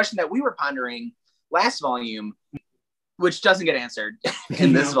powers. A question that we were pondering last volume, which doesn't get answered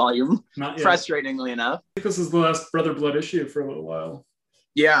in this volume, frustratingly enough. I think this is the last Brother Blood issue for a little while.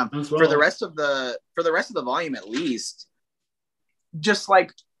 Yeah, well. for the rest of the volume at least. Just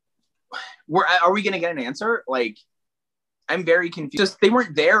like, are we going to get an answer? Like, I'm very confused. Just they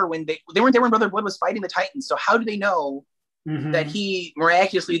weren't there when Brother Blood was fighting the Titans. So how do they know that he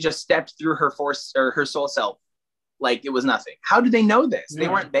miraculously just stepped through her force or her soul self? Like it was nothing. How do they know this? They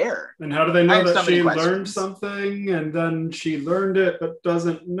weren't there. And how do they know that she learned something and then she learned it but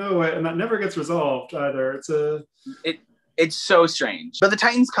doesn't know it? And that never gets resolved either. It's so strange. But the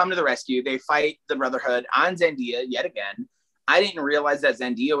Titans come to the rescue. They fight the Brotherhood on Zandia yet again. I didn't realize that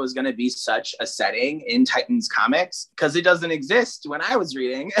Zandia was going to be such a setting in Titans comics because it doesn't exist when I was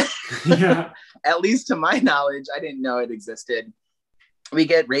reading. Yeah. At least to my knowledge, I didn't know it existed. We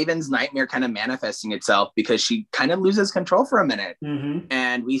get Raven's nightmare kind of manifesting itself because she kind of loses control for a minute.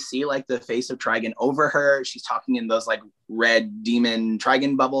 And we see like the face of Trigon over her. She's talking in those like red demon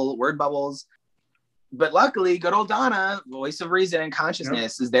Trigon word bubbles. But luckily, good old Donna, voice of reason and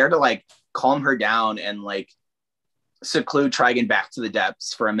consciousness, is there to like calm her down and like seclude Trigon back to the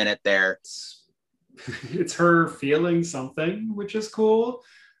depths for a minute there. It's her feeling something, which is cool.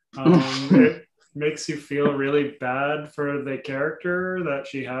 It makes you feel really bad for the character that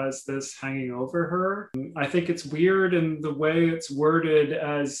she has this hanging over her. I think it's weird in the way it's worded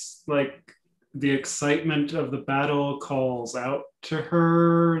as like the excitement of the battle calls out to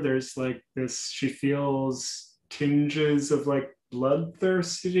her. There's like this, she feels tinges of like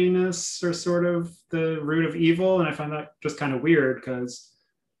bloodthirstiness or sort of the root of evil. And I find that just kind of weird because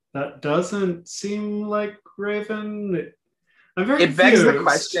that doesn't seem like Raven. I'm very confused.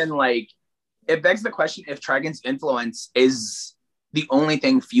 It begs the question if Trigon's influence is the only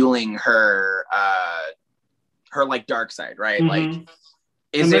thing fueling her like dark side, right? Like,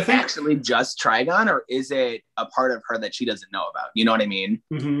 is it actually just Trigon, or is it a part of her that she doesn't know about? You know what I mean?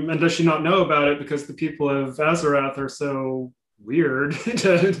 And does she not know about it because the people of Azeroth are so weird?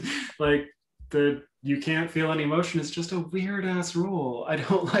 You can't feel any emotion is just a weird ass rule. I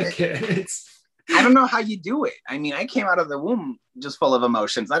don't like it. I don't know how you do it. I mean, I came out of the womb just full of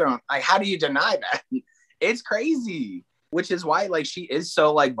emotions. How do you deny that? It's crazy. Which is why like she is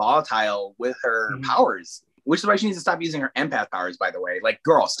so like volatile with her powers. Which is why she needs to stop using her empath powers, by the way. Like,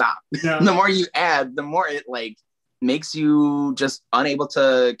 girl, stop. Yeah. The more you add, the more it like makes you just unable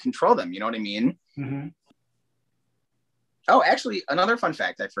to control them. You know what I mean? Oh, actually, another fun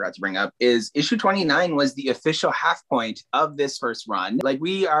fact I forgot to bring up is issue 29 was the official half point of this first run. Like,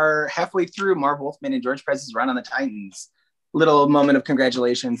 we are halfway through Marv Wolfman and George Perez's run on the Titans. Little moment of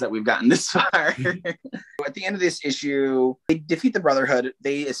congratulations that we've gotten this far. At the end of this issue, they defeat the Brotherhood.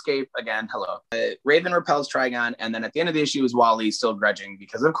 They escape again. Hello. Raven repels Trigon. And then at the end of the issue is Wally still grudging,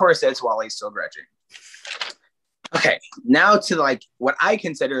 because of course it's Wally still grudging. Okay, now to like what I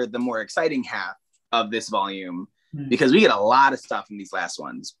consider the more exciting half of this volume, because we get a lot of stuff in these last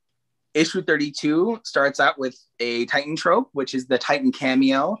ones. Issue 32 starts out with a Titan trope, which is the Titan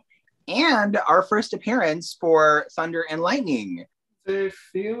cameo, and our first appearance for Thunder and Lightning. They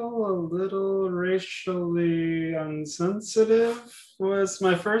feel a little racially insensitive was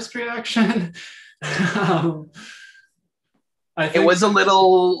my first reaction. I think it was a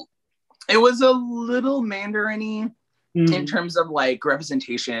little Mandarin-y in terms of like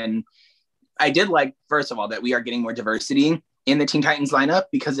representation. I did like, first of all, that we are getting more diversity in the Teen Titans lineup,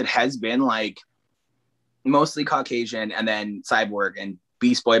 because it has been like mostly Caucasian, and then Cyborg and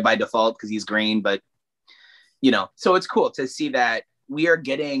Beast Boy by default because he's green. But, so it's cool to see that we are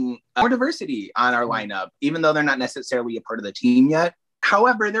getting more diversity on our lineup, even though they're not necessarily a part of the team yet.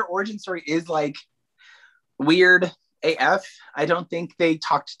 However, their origin story is like weird AF. I don't think they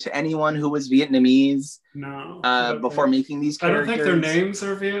talked to anyone who was Vietnamese before making these characters. I don't think their names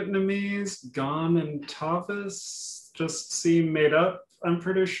are Vietnamese. Gon and Tavis just seem made up, I'm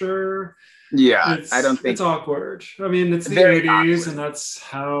pretty sure. Yeah, I don't think... It's awkward. I mean, it's the 80s, awkward. And that's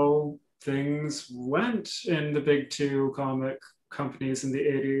how things went in the big two comic companies in the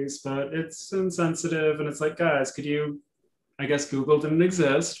 80s, but it's insensitive, and it's like, guys, could you... I guess Google didn't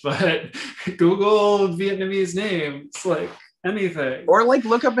exist, but Google Vietnamese names, like anything. Or like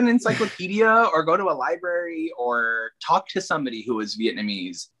look up an encyclopedia or go to a library or talk to somebody who is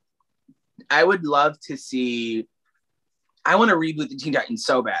Vietnamese. I would love to see... I want to reboot the Teen Titans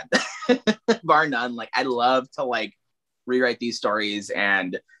so bad, bar none. Like, I'd love to like rewrite these stories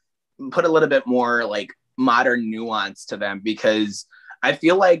and put a little bit more like modern nuance to them, because I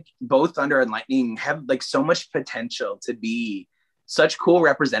feel like both Thunder and Lightning have like so much potential to be such cool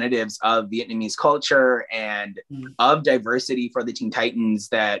representatives of Vietnamese culture and of diversity for the Teen Titans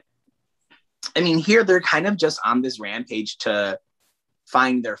that, I mean, here they're kind of just on this rampage to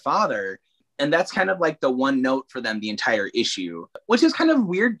find their father. And that's kind of like the one note for them the entire issue, which is kind of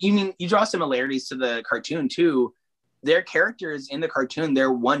weird. You draw similarities to the cartoon too. Their characters in the cartoon,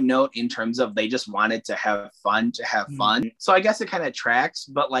 they're one note in terms of they just wanted to have fun. So I guess it kind of tracks,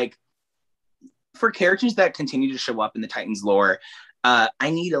 but like for characters that continue to show up in the Titans lore, I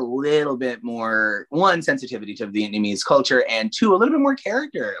need a little bit more, one, sensitivity to Vietnamese culture, and two, a little bit more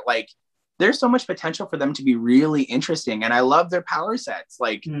character. Like, there's so much potential for them to be really interesting. And I love their power sets.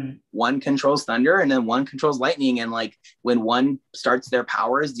 Like one controls thunder and then one controls lightning. And like when one starts their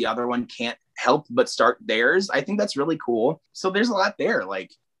powers, the other one can't help but start theirs. I think that's really cool. So there's a lot there.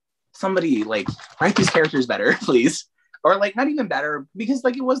 Like, somebody like write these characters better, please. Or like not even better, because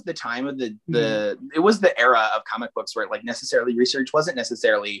like it was the time of it was the era of comic books where like necessarily research wasn't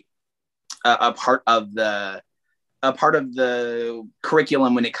necessarily a part of the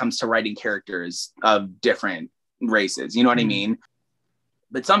curriculum when it comes to writing characters of different races. You know what I mean?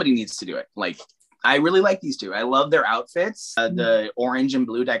 But somebody needs to do it. Like, I really like these two. I love their outfits. The orange and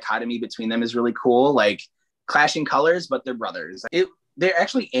blue dichotomy between them is really cool. Like, clashing colors, but they're brothers. They're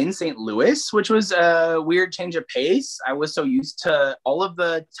actually in St. Louis, which was a weird change of pace. I was so used to all of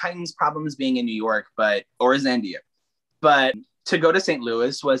the Titans problems being in New York, or Zandia. But to go to St.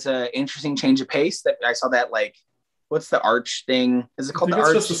 Louis was an interesting change of pace. That I saw that, like, what's the arch thing? Is it called the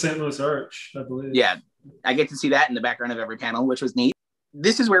arch? It's just the St. Louis Arch, I believe. Yeah, I get to see that in the background of every panel, which was neat.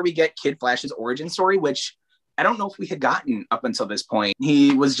 This is where we get Kid Flash's origin story, which I don't know if we had gotten up until this point.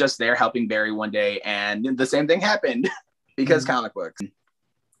 He was just there helping Barry one day, and the same thing happened because comic books.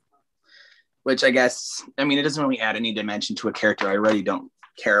 Which I guess, I mean, it doesn't really add any dimension to a character I really don't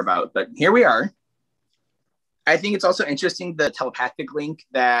care about, but here we are. I think it's also interesting the telepathic link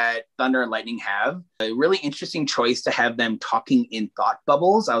that Thunder and Lightning have. A really interesting choice to have them talking in thought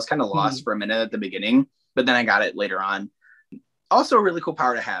bubbles. I was kind of lost for a minute at the beginning, but then I got it later on. Also a really cool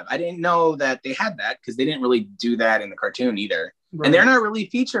power to have. I didn't know that they had that because they didn't really do that in the cartoon either. Right. And they're not really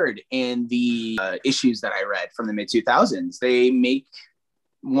featured in the issues that I read from the mid-2000s. They make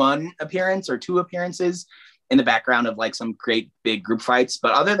one appearance or two appearances in the background of like some great big group fights.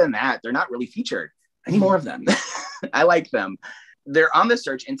 But other than that, they're not really featured. I need more of them. I like them. They're on the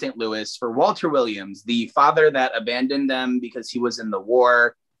search in St. Louis for Walter Williams, the father that abandoned them because he was in the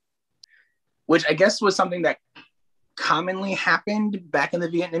war, which I guess was something that commonly happened back in the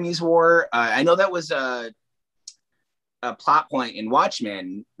Vietnamese War. I know that was a plot point in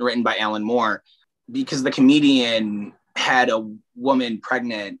Watchmen written by Alan Moore, because the comedian had a woman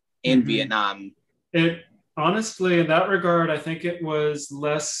pregnant in Vietnam. It honestly, in that regard, I think it was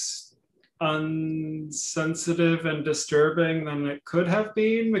less unsensitive and disturbing than it could have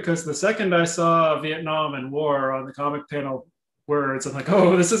been, because the second I saw Vietnam and war on the comic panel words, I'm like,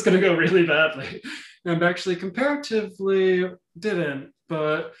 oh, this is going to go really badly. And actually comparatively didn't,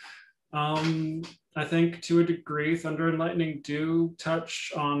 but I think to a degree Thunder and Lightning do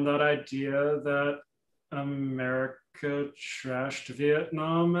touch on that idea that America trashed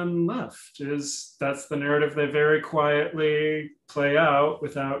Vietnam and left. That's the narrative they very quietly play out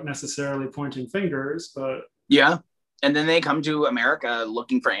without necessarily pointing fingers, but yeah. And then they come to America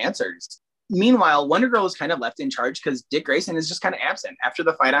looking for answers. Meanwhile, Wonder Girl is kind of left in charge because Dick Grayson is just kind of absent. After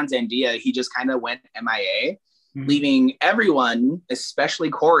the fight on Zandia, he just kind of went MIA, leaving everyone, especially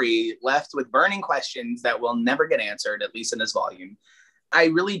Corey, left with burning questions that will never get answered, at least in this volume. I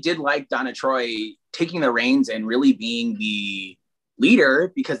really did like Donna Troy taking the reins and really being the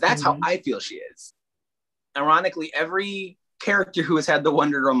leader, because that's how I feel she is. Ironically, every character who has had the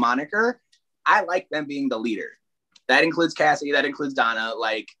Wonder Girl moniker, I like them being the leader. That includes Cassie, that includes Donna.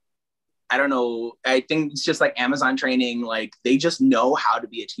 Like, I don't know. I think it's just like Amazon training. Like, they just know how to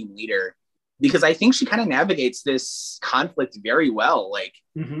be a team leader, because I think she kind of navigates this conflict very well. Like,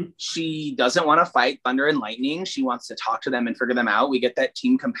 she doesn't want to fight Thunder and Lightning. She wants to talk to them and figure them out. We get that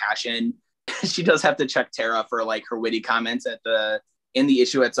team compassion. She does have to check Terra for like her witty comments in the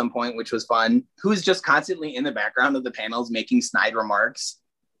issue at some point, which was fun. Who's just constantly in the background of the panels making snide remarks,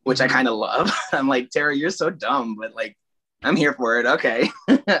 which I kind of love. I'm like, Terra, you're so dumb, but like, I'm here for it. Okay.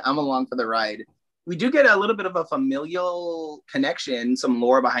 I'm along for the ride. We do get a little bit of a familial connection, some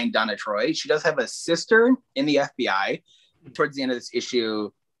lore behind Donna Troy. She does have a sister in the FBI. Towards the end of this issue,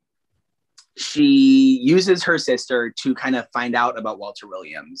 she uses her sister to kind of find out about Walter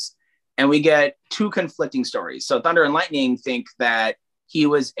Williams. And we get two conflicting stories. So Thunder and Lightning think that he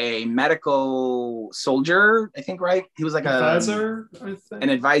was a medical soldier, I think, right? He was like an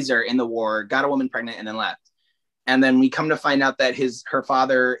advisor in the war, got a woman pregnant, and then left. And then we come to find out that her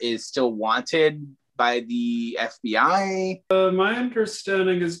father is still wanted by the FBI. My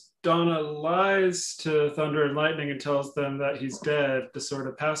understanding is Donna lies to Thunder and Lightning and tells them that he's dead to sort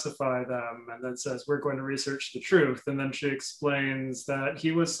of pacify them, and then says, we're going to research the truth. And then she explains that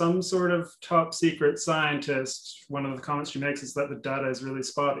he was some sort of top secret scientist. One of the comments she makes is that the data is really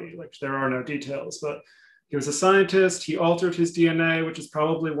spotty. Like, there are no details, but he was a scientist. He altered his DNA, which is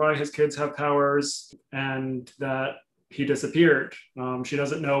probably why his kids have powers, and that he disappeared. She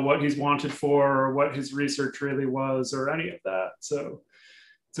doesn't know what he's wanted for or what his research really was or any of that. So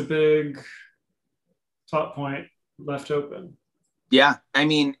it's a big plot point left open. Yeah, I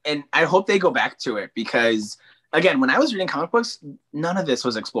mean, and I hope they go back to it, because, again, when I was reading comic books, none of this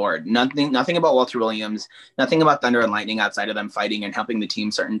was explored. Nothing about Walter Williams, nothing about Thunder and Lightning outside of them fighting and helping the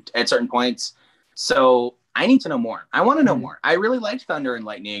team at certain points. So I need to know more. I want to know more. I really liked Thunder and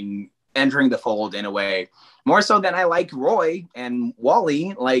Lightning entering the fold in a way, more so than I like Roy and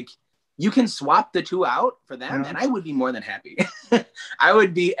Wally. Like, you can swap the two out for them, and I would be more than happy. I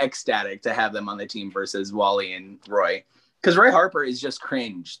would be ecstatic to have them on the team versus Wally and Roy, because Roy Harper is just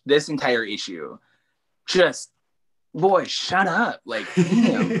cringe this entire issue. Just, boy, shut up. Like,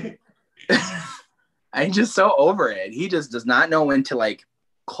 damn. I'm just so over it. He just does not know when to, like,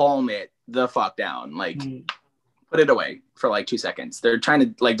 calm it the fuck down. Like, put it away for like 2 seconds. They're trying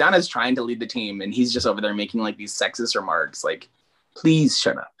to, like, Donna's trying to lead the team, and he's just over there making like these sexist remarks. Like, please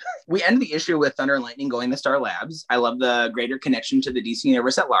shut up. We end the issue with Thunder and Lightning going to Star Labs. I love the greater connection to the DC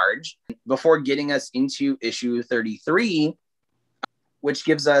universe at large. Before getting us into issue 33, which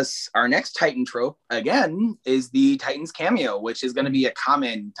gives us our next Titan trope, again, is the Titans cameo, which is going to be a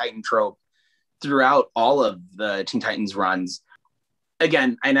common Titan trope throughout all of the Teen Titans runs.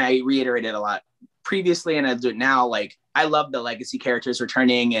 Again, and I reiterated a lot previously, and I do it now, like, I love the legacy characters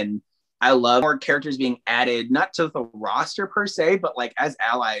returning, and I love more characters being added, not to the roster per se, but like as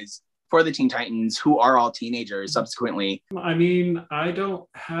allies for the Teen Titans, who are all teenagers subsequently. I mean, I don't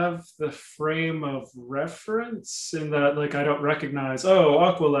have the frame of reference in that, like, I don't recognize, oh,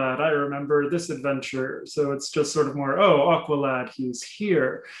 Aqualad, I remember this adventure. So it's just sort of more, oh, Aqualad, he's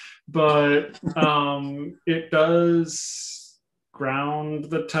here. But it does ground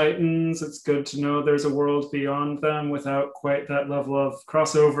the Titans. It's good to know there's a world beyond them without quite that level of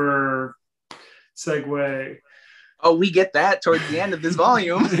crossover segue. Oh, we get that towards the end of this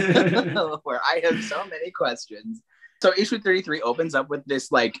volume where I have so many questions. So issue 33 opens up with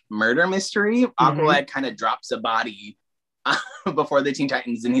this like murder mystery. Aqualad kind of drops a body before the Teen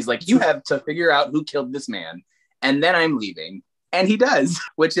Titans, and he's like, you have to figure out who killed this man, and then I'm leaving. And he does,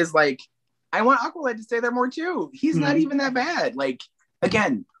 which is like, I want Aqualad to stay there more too. He's not even that bad. Like,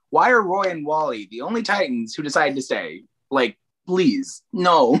 again, why are Roy and Wally the only Titans who decide to stay? Like, please,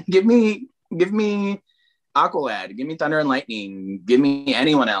 no, give me Aqualad, give me Thunder and Lightning, give me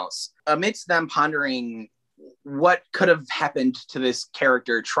anyone else. Amidst them pondering what could have happened to this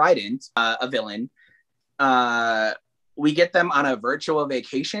character, Trident, a villain, we get them on a virtual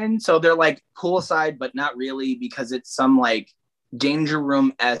vacation. So they're like poolside, but not really, because it's some like Danger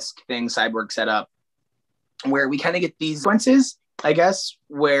Room-esque thing Cyborg set up, where we kind of get these sequences, I guess,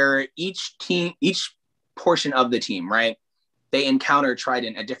 where each portion of the team, right, they encounter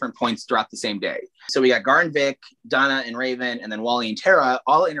Trident at different points throughout the same day. So we got Gar and Vic, Donna and Raven, and then Wally and Terra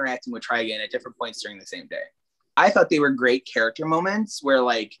all interacting with Trigon at different points during the same day. I thought they were great character moments where,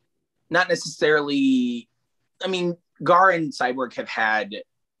 like, not necessarily, I mean, Gar and Cyborg have had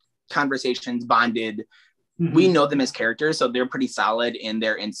conversations, bonded, we know them as characters, so they're pretty solid in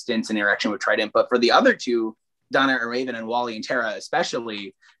their instance and interaction with Trident. But for the other two, Donna and Raven and Wally and Terra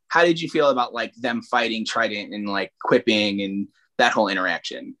especially, how did you feel about like them fighting Trident and like quipping and that whole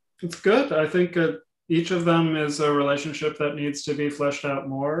interaction? It's good. I think each of them is a relationship that needs to be fleshed out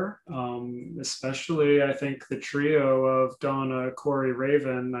more. Especially, I think the trio of Donna, Corey,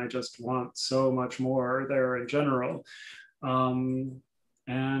 Raven, I just want so much more there in general.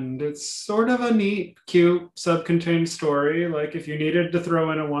 And it's sort of a neat, cute, self-contained story. Like if you needed to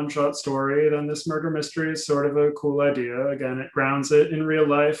throw in a one-shot story, then this murder mystery is sort of a cool idea. Again, it grounds it in real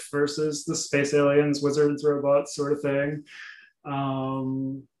life versus the space aliens, wizards, robots sort of thing.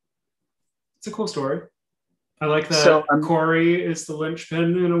 It's a cool story. I like that. So, Corey is the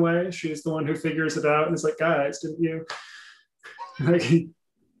linchpin in a way. She's the one who figures it out and is like, guys, didn't you?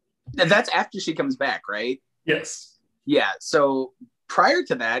 That's after she comes back, right? Yes. Yeah. So prior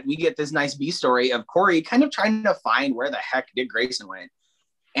to that, we get this nice B story of Corey kind of trying to find where the heck Dick Grayson went.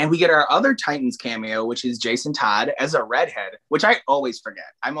 And we get our other Titans cameo, which is Jason Todd as a redhead, which I always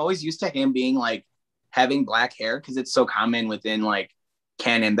forget. I'm always used to him being like having black hair because it's so common within like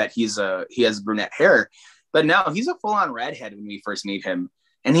canon that he has brunette hair. But no, he's a full-on redhead when we first meet him.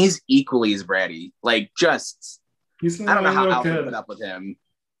 And he's equally as bratty. Like just, I don't know how Alfred put up with him.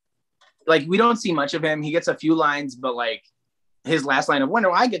 Like we don't see much of him. He gets a few lines, but like his last line of when do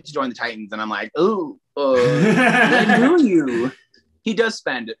I get to join the Titans? And I'm like, oh, when do you? He does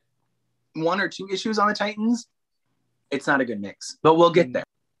spend 1 or 2 issues on the Titans. It's not a good mix, but we'll get there.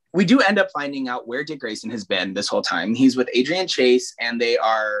 We do end up finding out where Dick Grayson has been this whole time. He's with Adrian Chase, and they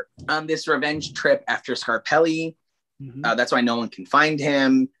are on this revenge trip after Scarpelli. That's why no one can find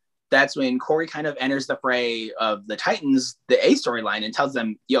him. That's when Corey kind of enters the fray of the Titans, the A storyline, and tells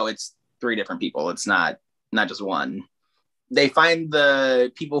them, yo, it's 3 different people. It's not just one. They find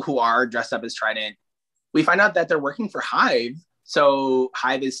the people who are dressed up as Trident. We find out that they're working for Hive. So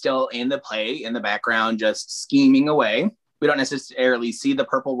Hive is still in the play, in the background, just scheming away. We don't necessarily see the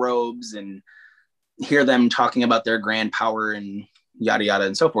purple robes and hear them talking about their grand power and yada, yada,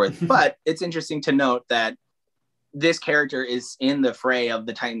 and so forth. But it's interesting to note that this character is in the fray of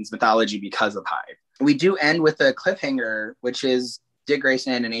the Titans mythology because of Hive. We do end with a cliffhanger, which is Dick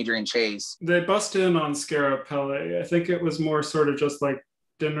Grayson and Adrian Chase. They bust in on Scarapelli. I think it was more sort of just like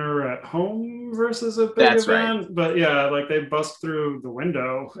dinner at home versus a big event. Right. But yeah, like they bust through the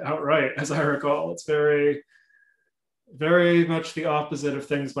window outright, as I recall. It's very, very much the opposite of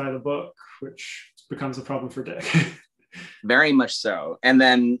things by the book, which becomes a problem for Dick. Very much so. And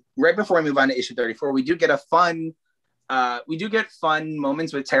then right before we move on to issue 34, we do get fun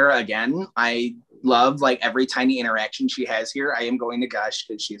moments with Terra again. I love like every tiny interaction she has here. I am going to gush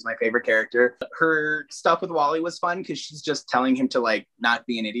because she's my favorite character. Her stuff with Wally was fun because she's just telling him to like not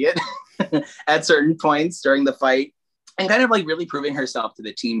be an idiot at certain points during the fight and kind of like really proving herself to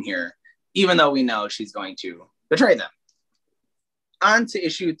the team here, even though we know she's going to betray them. On to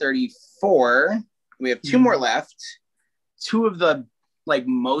issue 34. We have 2 more left. 2 of the like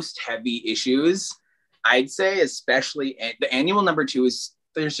most heavy issues, I'd say, especially the annual number 2 is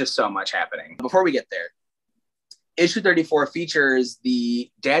there's just so much happening. Before we get there, issue 34 features the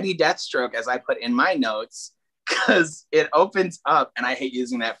Daddy Deathstroke, as I put in my notes, because it opens up, and I hate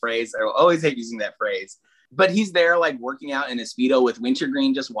using that phrase. I will always hate using that phrase. But he's there like working out in a Speedo with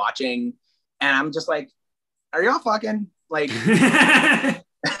Wintergreen just watching. And I'm just like, are y'all fucking? Like,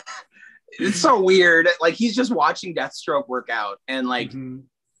 it's so weird. Like, he's just watching Deathstroke work out. And like,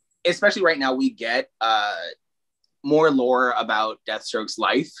 especially right now, we get more lore about Deathstroke's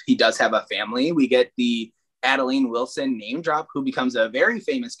life. He does have a family. We get the Adeline Wilson name drop, who becomes a very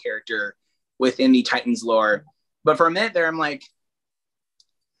famous character within the Titans lore. But for a minute there, I'm like,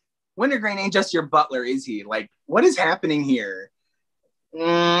 Wintergreen ain't just your butler, is he? Like, what is happening here?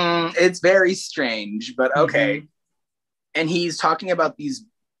 It's very strange, but okay. And he's talking about these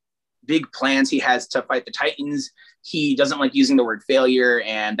big plans he has to fight the Titans. He doesn't like using the word failure,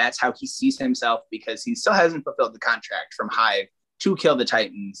 and that's how he sees himself because he still hasn't fulfilled the contract from Hive to kill the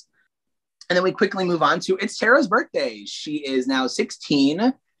Titans. And then we quickly move on to it's Terra's birthday. She is now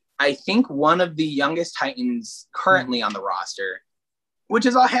 16. I think one of the youngest Titans currently on the roster, which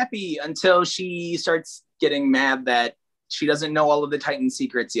is all happy until she starts getting mad that she doesn't know all of the Titan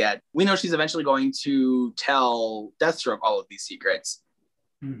secrets yet. We know she's eventually going to tell Deathstroke all of these secrets.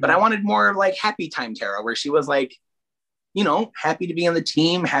 But I wanted more like happy time Terra, where she was like, you know, happy to be on the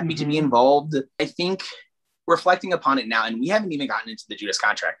team, happy to be involved. I think reflecting upon it now, and we haven't even gotten into the Judas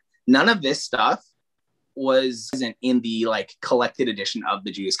Contract. None of this stuff wasn't in the like collected edition of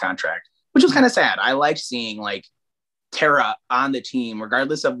the Judas Contract, which was kind of sad. I liked seeing like Terra on the team,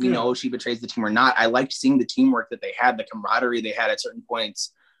 regardless of we know she betrays the team or not. I liked seeing the teamwork that they had, the camaraderie they had at certain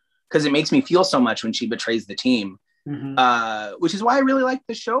points, because it makes me feel so much when she betrays the team. Which is why I really like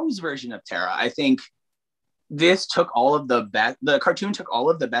the show's version of Terra. I think this took all of the cartoon took all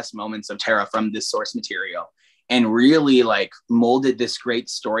of the best moments of Terra from this source material and really like molded this great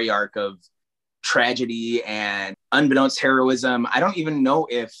story arc of tragedy and unbeknownst heroism. I don't even know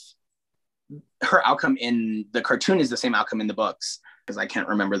if her outcome in the cartoon is the same outcome in the books, because I can't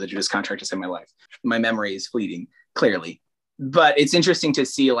remember the Judas Contract to save my life. My memory is fleeting, clearly. But it's interesting to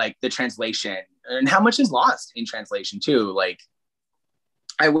see like the translation and how much is lost in translation too. Like,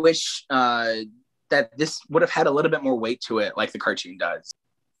 I wish that this would have had a little bit more weight to it, like the cartoon does.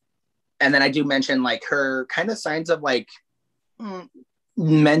 And then I do mention like her kind of signs of like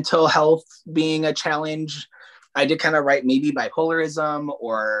mental health being a challenge. I did kind of write maybe bipolarism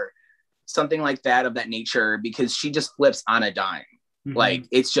or something like that of that nature, because she just flips on a dime. Like,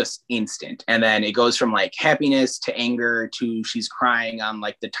 it's just instant. And then it goes from like happiness to anger to she's crying on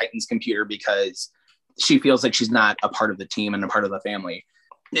like the Titan's computer because she feels like she's not a part of the team and a part of the family.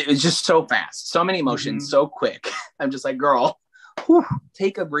 It was just so fast, so many emotions, so quick. I'm just like, girl, whew,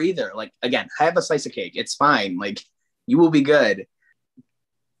 take a breather. Like, again, have a slice of cake. It's fine. Like, you will be good.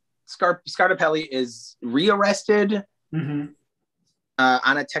 Scartapelli is rearrested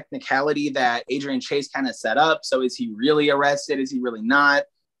on a technicality that Adrian Chase kind of set up. So is he really arrested? Is he really not?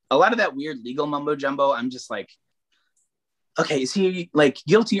 A lot of that weird legal mumbo jumbo. I'm just like, okay, is he like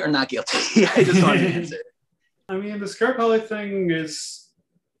guilty or not guilty? I just want an answer. I mean, the Scarpelli thing is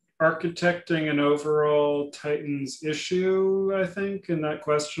architecting an overall Titans issue, I think, in that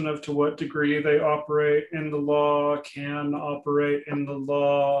question of to what degree they operate in the law, can operate in the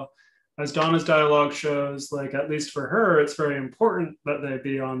law. As Donna's dialogue shows, like, at least for her, it's very important that they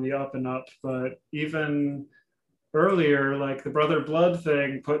be on the up and up. But even earlier, like the brother blood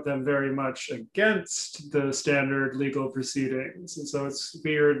thing put them very much against the standard legal proceedings. And so it's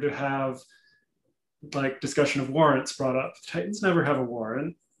weird to have like discussion of warrants brought up. The Titans never have a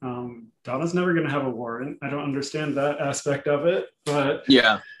warrant. Donna's never going to have a warrant. I don't understand that aspect of it, but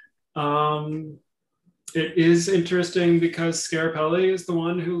yeah. It is interesting because Scarpelli is the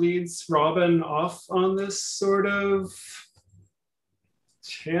one who leads Robin off on this sort of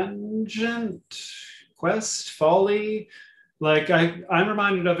tangent, quest, folly. Like I'm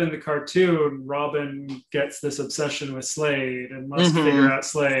reminded of in the cartoon, Robin gets this obsession with Slade and must figure out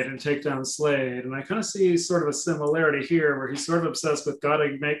Slade and take down Slade. And I kind of see sort of a similarity here where he's sort of obsessed with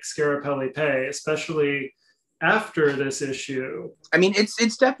gotta make Scarpelli pay, especially after this issue. I mean,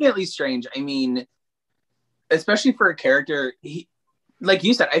 it's definitely strange. I mean, especially for a character, he, like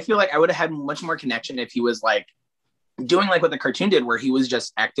you said, I feel like I would have had much more connection if he was like doing like what the cartoon did, where he was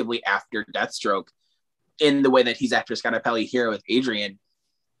just actively after Deathstroke in the way that he's after Scarpelli here with Adrian.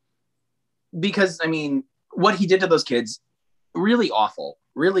 Because, I mean, what he did to those kids, really awful,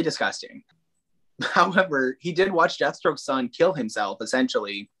 really disgusting. However, he did watch Deathstroke's son kill himself,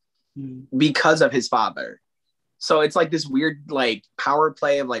 essentially, because of his father. So it's like this weird like power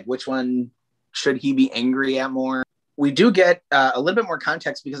play of like which one should he be angry at more? We do get a little bit more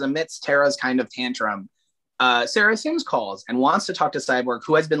context because amidst Terra's kind of tantrum, Sarah Sims calls and wants to talk to Cyborg,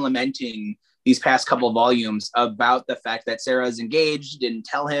 who has been lamenting these past couple of volumes about the fact that Sarah is engaged, didn't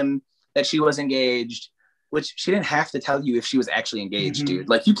tell him that she was engaged, which she didn't have to tell you if she was actually engaged, dude.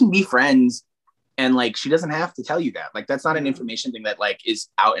 Like, you can be friends and like, she doesn't have to tell you that. Like, that's not an information thing that like is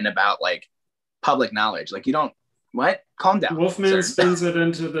out and about, like public knowledge. Like, you don't, what? Calm down. Wolfman spins it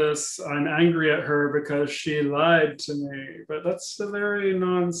into this, I'm angry at her because she lied to me. But that's a very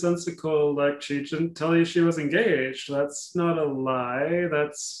nonsensical, like, she didn't tell you she was engaged. That's not a lie.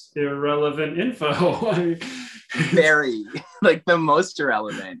 That's irrelevant info. Very, like, the most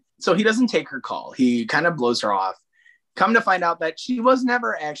irrelevant. So he doesn't take her call. He kind of blows her off. Come to find out that she was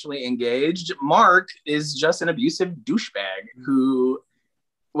never actually engaged. Mark is just an abusive douchebag who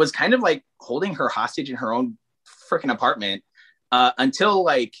was kind of like holding her hostage in her own freaking apartment until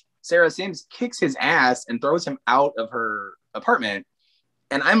like Sarah Sims kicks his ass and throws him out of her apartment.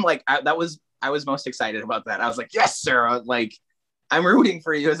 And I'm like, I was most excited about that. I was like, yes, Sarah, like, I'm rooting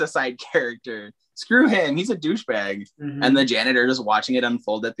for you as a side character. Screw him, he's a douchebag. And the janitor just watching it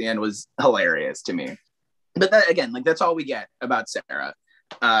unfold at the end was hilarious to me. But that, again, like, that's all we get about Sarah.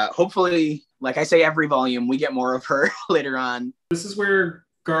 Hopefully, like I say every volume, we get more of her later on. This is where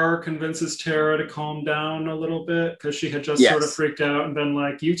Gar convinces Terra to calm down a little bit because she had just sort of freaked out and been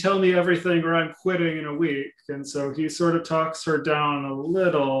like, you tell me everything or I'm quitting in a week. And so he sort of talks her down a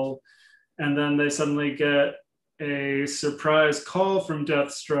little, and then they suddenly get a surprise call from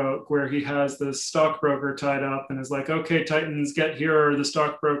Deathstroke where he has the stockbroker tied up and is like, okay, Titans, get here, or the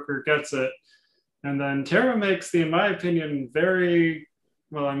stockbroker gets it. And then Terra makes the, in my opinion, very,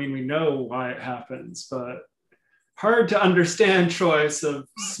 well, I mean, we know why it happens, but hard to understand choice of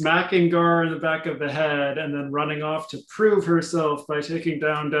smacking Gar in the back of the head and then running off to prove herself by taking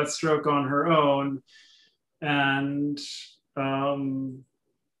down Deathstroke on her own. And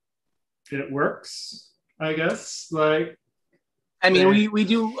it works, I guess. Like, I mean,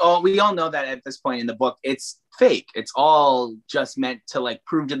 we all know that at this point in the book, it's fake. It's all just meant to like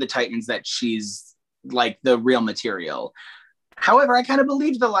prove to the Titans that she's like the real material. However, I kind of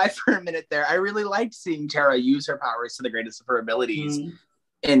believed the lie for a minute there. I really liked seeing Terra use her powers to the greatest of her abilities,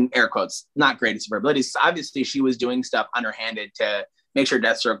 in air quotes, not greatest of her abilities. Obviously, she was doing stuff underhanded to make sure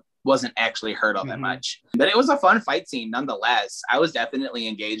Deathstroke wasn't actually hurt all that much. But it was a fun fight scene nonetheless. I was definitely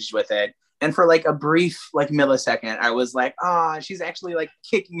engaged with it. And for like a brief like millisecond, I was like, she's actually like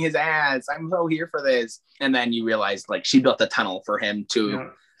kicking his ass. I'm so here for this. And then you realize like she built a tunnel for him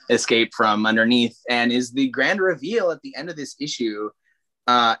to escape from underneath, and is the grand reveal at the end of this issue,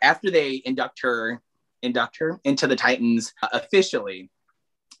 after they induct her into the Titans officially,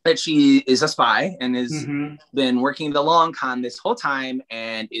 that she is a spy and has been working the long con this whole time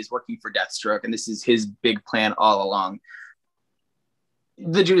and is working for Deathstroke. And this is his big plan all along.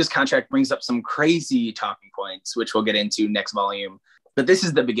 The Judas Contract brings up some crazy talking points, which we'll get into next volume. But this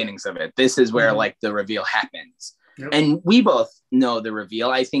is the beginnings of it. This is where like the reveal happens. Yep. And we both know the reveal.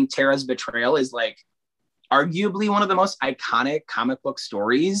 I think Terra's betrayal is like arguably one of the most iconic comic book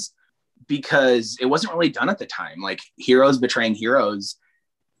stories, because it wasn't really done at the time. Like heroes betraying heroes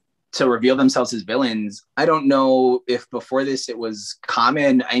to reveal themselves as villains. I don't know if before this it was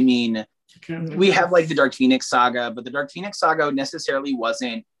common. I mean, we have like the Dark Phoenix saga, but the Dark Phoenix saga necessarily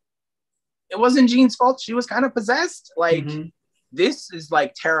wasn't Jean's fault. She was kind of possessed. Like this is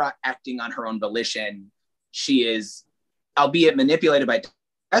like Terra acting on her own volition. She is, albeit manipulated by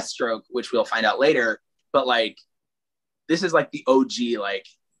Deathstroke, which we'll find out later, but like this is like the OG like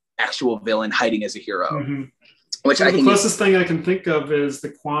actual villain hiding as a hero. Which I think the closest thing I can think of is the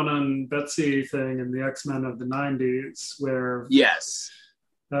Quanon Betsy thing in the X-Men of the 90s, where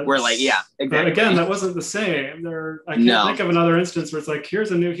we're like, exactly. But again, that wasn't the same. I can't think of another instance where it's like,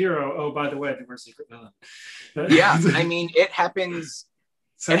 here's a new hero. Oh, by the way, they were a secret villain. I mean, it happens.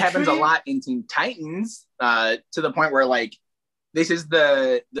 It happens a lot in Teen Titans, to the point where like this is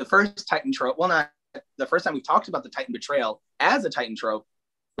the first Titan trope. Well, not the first time we've talked about the Titan betrayal as a Titan trope,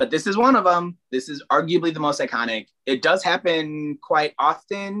 but this is one of them. This is arguably the most iconic. It does happen quite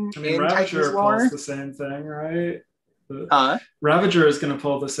often. I mean, in Ravager Titans lore. Pulls the same thing, right? Ravager is going to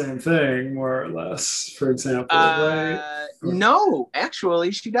pull the same thing, more or less, for example, right? No,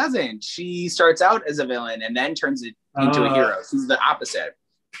 actually, she doesn't. She starts out as a villain and then turns it into a hero. She's the opposite.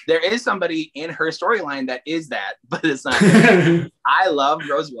 There is somebody in her storyline that is that, but it's not. I love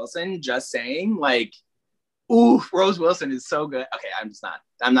Rose Wilson, just saying, like, ooh, Rose Wilson is so good. Okay,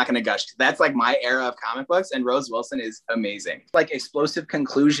 I'm not going to gush. That's like my era of comic books, and Rose Wilson is amazing. Like, explosive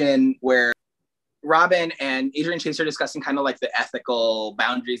conclusion where Robin and Adrian Chase are discussing kind of like the ethical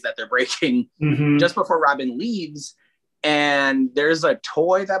boundaries that they're breaking just before Robin leaves. And there's a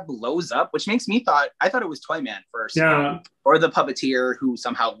toy that blows up, which makes me I thought it was Toyman first. Or the puppeteer who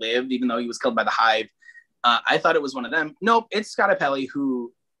somehow lived, even though he was killed by the Hive. I thought it was one of them. Nope, it's Scotapelli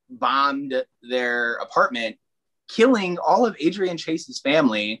who bombed their apartment, killing all of Adrian Chase's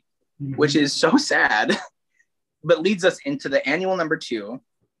family, which is so sad, but leads us into the annual number 2.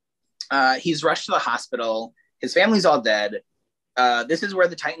 He's rushed to the hospital. His family's all dead. This is where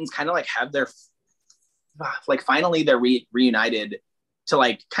the Titans kind of like have their, like finally they're reunited to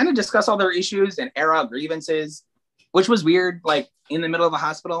like kind of discuss all their issues and air out grievances, which was weird. Like in the middle of a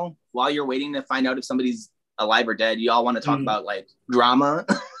hospital while you're waiting to find out if somebody's alive or dead, you all want to talk about like drama.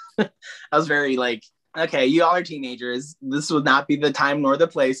 I was very like, okay, you all are teenagers. This would not be the time nor the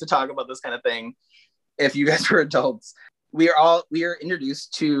place to talk about this kind of thing if you guys were adults. We are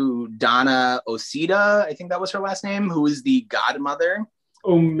introduced to Donna Osita, I think that was her last name, who is the godmother.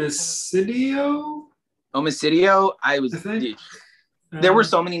 Homicidio? There were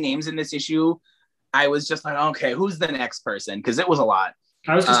so many names in this issue. I was just like, okay, who's the next person? Because it was a lot.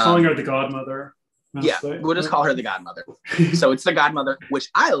 I was just calling her the godmother. Mostly. Yeah, we'll just call her the godmother. So it's the godmother, which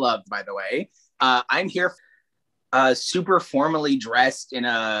I loved, by the way. I'm here super formally dressed in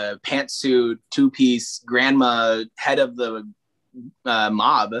a pantsuit, 2-piece, grandma, head of the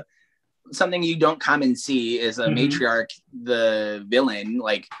mob. Something you don't common see is a matriarch, the villain.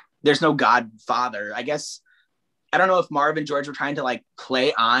 Like, there's no godfather. I guess, I don't know if Marv and George were trying to like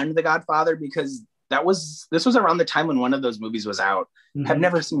play on the godfather, because this was around the time when one of those movies was out. Mm-hmm. Have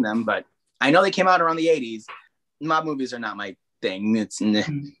never seen them, but I know they came out around the 80s. Mob movies are not my thing.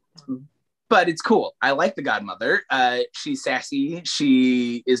 But it's cool. I like the godmother. She's sassy.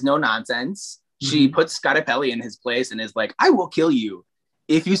 She is no nonsense. She puts Scarapelli in his place and is like, I will kill you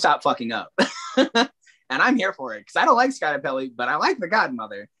if you stop fucking up. And I'm here for it because I don't like Scarapelli, but I like the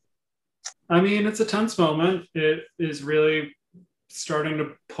godmother. I mean, it's a tense moment. It is really starting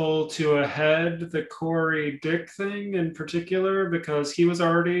to pull to a head, the Corey Dick thing in particular, because he was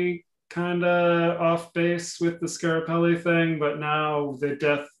already kind of off base with the Scarapelli thing, but now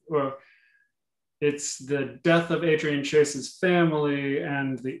it's the death of Adrian Chase's family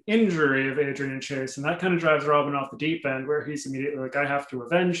and the injury of Adrian Chase. And that kind of drives Robin off the deep end, where he's immediately like, I have to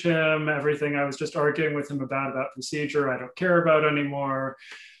avenge him. Everything I was just arguing with him about procedure, I don't care about anymore.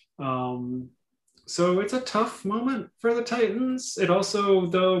 So it's a tough moment for the Titans. It also,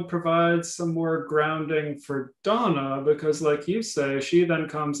 though, provides some more grounding for Donna, because like you say, she then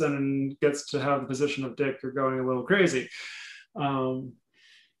comes in and gets to have the position of Dick, you're going a little crazy.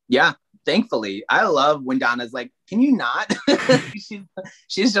 Yeah, thankfully. I love when Donna's like, can you not?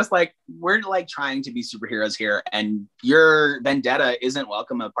 she's just like, we're like trying to be superheroes here, and your vendetta isn't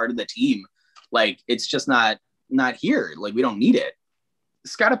welcome a part of the team. Like, it's just not here. Like, we don't need it.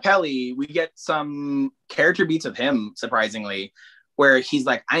 Scarapelli, we get some character beats of him, surprisingly, where he's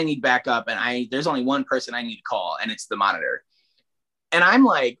like, I need backup, and there's only one person I need to call, and it's the Monitor. And I'm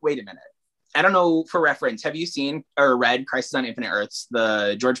like, wait a minute. I don't know, for reference, have you seen or read Crisis on Infinite Earths,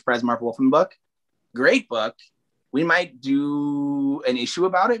 the George Perez, Marv Wolfman book? Great book. We might do an issue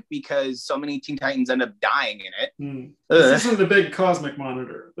about it because so many Teen Titans end up dying in it. This isn't the big cosmic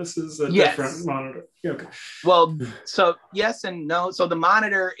Monitor. This is a different Monitor. Yeah, okay. Well, so yes and no. So the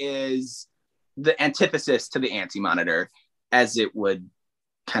Monitor is the antithesis to the Anti-Monitor, as it would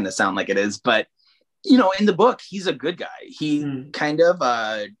kind of sound like it is. But, you know, in the book, he's a good guy. He kind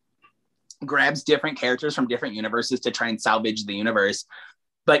of grabs different characters from different universes to try and salvage the universe.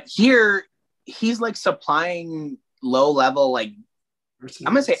 But here, he's like supplying low level, like,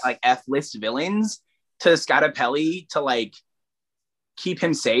 I'm gonna say like F-list villains to Scarapelli to like keep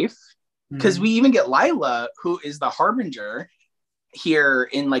him safe. Because we even get Lila, who is the Harbinger here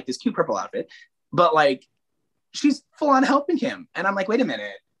in like this cute purple outfit, but like she's full on helping him. And I'm like, wait a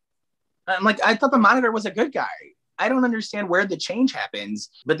minute. I'm like, I thought the Monitor was a good guy. I don't understand where the change happens,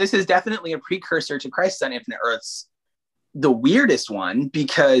 but this is definitely a precursor to Crisis on Infinite Earths, the weirdest one,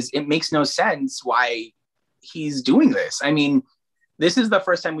 because it makes no sense why he's doing this. I mean, this is the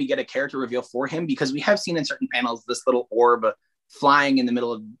first time we get a character reveal for him, because we have seen in certain panels this little orb flying in the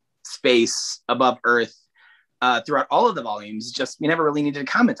middle of space above Earth throughout all of the volumes. Just, we never really needed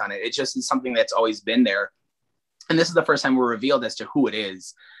to comment on it. It just is something that's always been there. And this is the first time we're revealed as to who it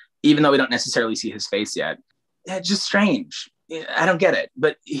is, even though we don't necessarily see his face yet. It's just strange. I don't get it,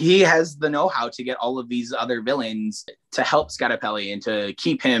 but he has the know-how to get all of these other villains to help Scarapelli and to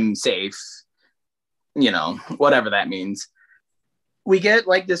keep him safe, you know, whatever that means. We get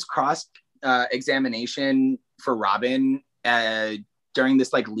like this cross examination for Robin during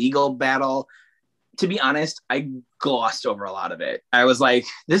this like legal battle. To be honest, I glossed over a lot of it. I was like,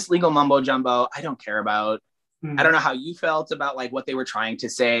 this legal mumbo jumbo, I don't care about. I don't know how you felt about like what they were trying to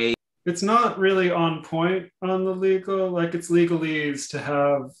say. It's not really on point on the legal, like it's legalese to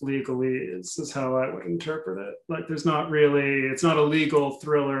have legalese is how I would interpret it. Like there's not really, it's not a legal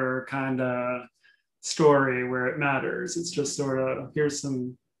thriller kind of story where it matters. It's just sort of, here's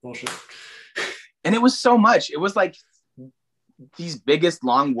some bullshit. And it was so much. It was like these biggest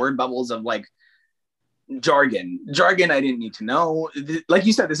long word bubbles of like jargon I didn't need to know. Like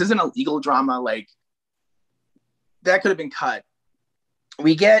you said, this isn't a legal drama. Like that could have been cut.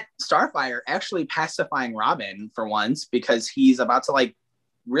 We get Starfire actually pacifying Robin for once, because he's about to like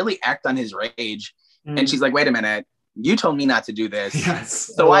really act on his rage. And she's like, wait a minute, you told me not to do this.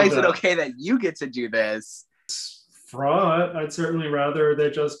 Yes. So why is it okay that you get to do this? Fraught. I'd certainly rather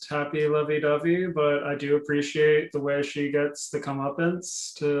they just happy lovey-dovey, but I do appreciate the way she gets the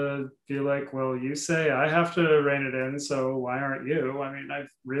comeuppance to be like, well, you say I have to rein it in, so why aren't you? I mean,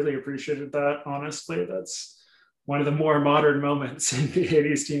 I've really appreciated that, honestly. That's one of the more modern moments in the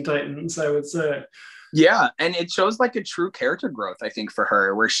 80s Teen Titans, I would say. Yeah, and it shows like a true character growth, I think, for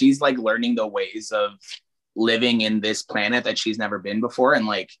her, where she's like learning the ways of living in this planet that she's never been before, and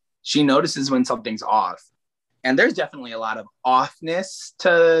like she notices when something's off. And there's definitely a lot of offness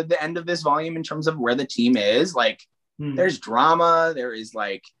to the end of this volume in terms of where the team is. Like there's drama, there is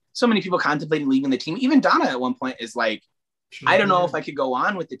like so many people contemplating leaving the team. Even Donna at one point is like, I don't know if I could go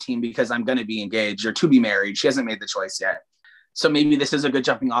on with the team because I'm going to be engaged or to be married. She hasn't made the choice yet. So maybe this is a good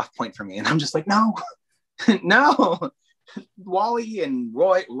jumping off point for me. And I'm just like, no, no. Wally and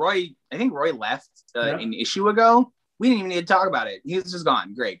Roy, I think Roy left an issue ago. We didn't even need to talk about it. He was just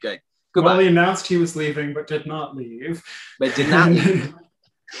gone. Great, good. Goodbye. Wally announced he was leaving, but did not leave.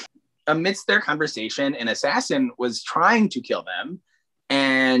 Amidst their conversation, an assassin was trying to kill them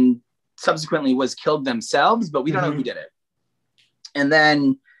and subsequently was killed themselves, but we don't know who did it. And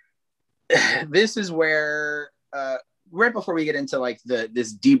then this is where, right before we get into like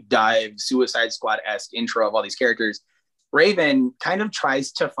this deep dive Suicide Squad-esque intro of all these characters, Raven kind of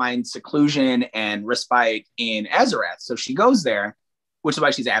tries to find seclusion and respite in Azarath. So she goes there, which is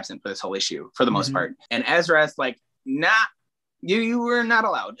why she's absent for this whole issue for the most part. And Azarath's like, nah, you were not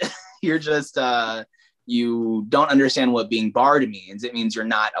allowed. You're just, you don't understand what being barred means. It means you're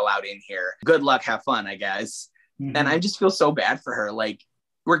not allowed in here. Good luck, have fun, I guess. And I just feel so bad for her. Like,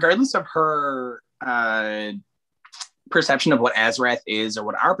 regardless of her perception of what Azarath is or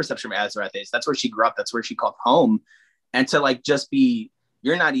what our perception of Azarath is, that's where she grew up. That's where she called home. And to like just be,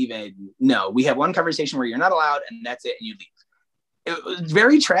 you're not even, no, we have one conversation where you're not allowed and that's it and you leave. It was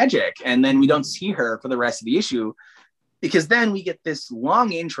very tragic. And then we don't see her for the rest of the issue because then we get this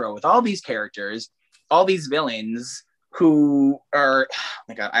long intro with all these characters, all these villains who are, oh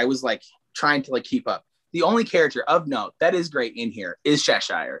my God, I was like trying to like keep up. The only character of note that is great in here is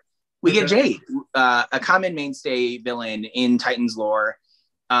Cheshire. We get Jade, a common mainstay villain in Titans lore,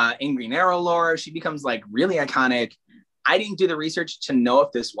 in Green Arrow lore. She becomes like really iconic. I didn't do the research to know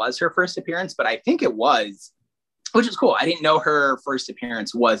if this was her first appearance, but I think it was, which is cool. I didn't know her first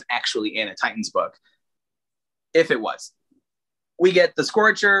appearance was actually in a Titans book. If it was. We get the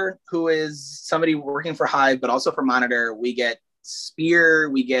Scorcher, who is somebody working for Hive, but also for Monitor. We get Spear,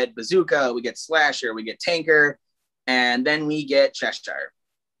 we get Bazooka, we get Slasher, we get Tanker, and then we get Cheshire.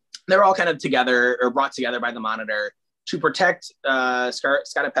 They're all kind of together or brought together by the Monitor to protect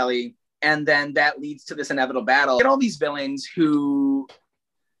Scotapelli. And then that leads to this inevitable battle. Get all these villains who,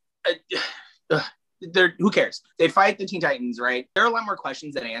 who cares? They fight the Teen Titans, right? There are a lot more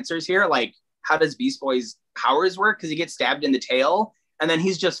questions than answers here. Like, how does Beast Boy's powers work? Because he gets stabbed in the tail and then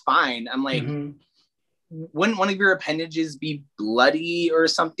he's just fine. I'm like, wouldn't one of your appendages be bloody or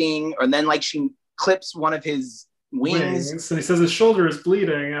something? Or then like she clips one of his wings. And he says his shoulder is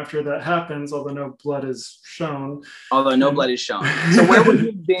bleeding after that happens, although no blood is shown. Blood is shown. So where would he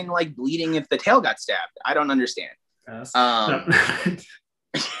have been like bleeding if the tail got stabbed? I don't understand. Yes.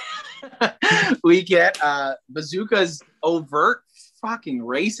 We get Bazooka's overt fucking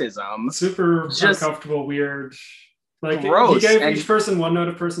racism. Super uncomfortable, weird. Like gross. He gave each person one note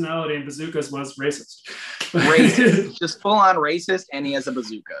of personality, and Bazooka's was racist. Racist, just full on racist, and he has a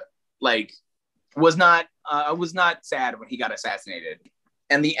bazooka. Like, I was not sad when he got assassinated.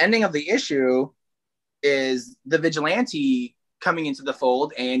 And the ending of the issue is the vigilante coming into the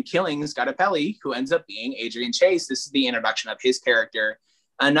fold and killing Scotapelli, who ends up being Adrian Chase. This is the introduction of his character,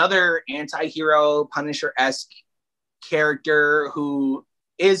 another anti-hero Punisher-esque character who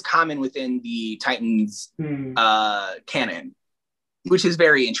is common within the Titans canon, which is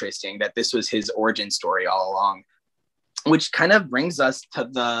very interesting that this was his origin story all along, which kind of brings us to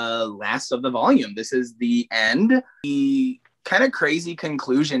the last of the volume. This is the end, the kind of crazy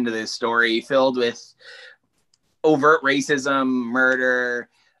conclusion to this story filled with overt racism, murder,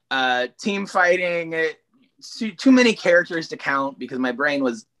 team fighting, too many characters to count because my brain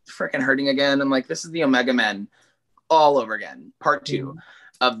was freaking hurting again. I'm like, this is the Omega Men all over again, part 2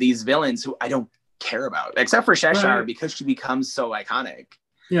 of these villains who I don't care about, except for Cheshire because she becomes so iconic.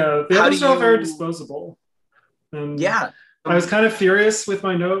 Yeah, the others are all very disposable. Yeah. I was kind of furious with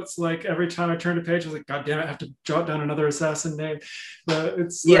my notes. Like every time I turned a page, I was like, God damn it, I have to jot down another assassin name. But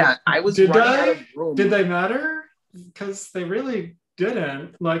it's like, I was running out of room. Did they matter? Because they really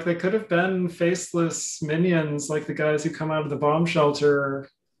didn't. Like they could have been faceless minions, like the guys who come out of the bomb shelter,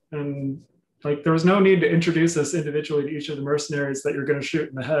 and like there was no need to introduce us individually to each of the mercenaries that you're going to shoot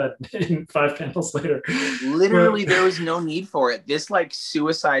in the head in 5 panels later. Literally, there was no need for it. This like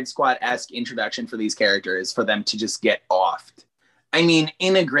Suicide Squad-esque introduction for these characters for them to just get offed. I mean,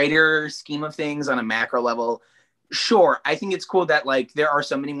 in a greater scheme of things on a macro level, sure, I think it's cool that like there are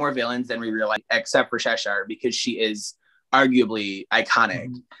so many more villains than we realize, except for Cheshire, because she is arguably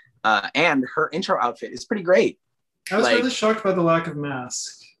iconic. And her intro outfit is pretty great. I was really shocked by the lack of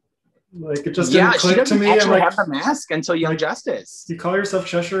mask. Like it just didn't click to me. She doesn't have a mask until Young Justice. You call yourself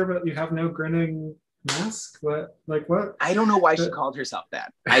Cheshire, but you have no grinning mask? What? Like what? I don't know why she called herself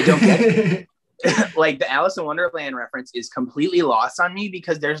that. I don't get it. Like the Alice in Wonderland reference is completely lost on me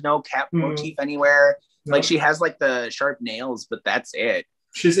because there's no cap motif anywhere. No. Like she has like the sharp nails, but that's it.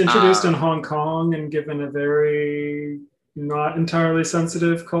 She's introduced in Hong Kong and given a very not entirely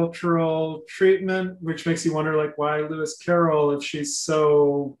sensitive cultural treatment, which makes you wonder, like, why Lewis Carroll if she's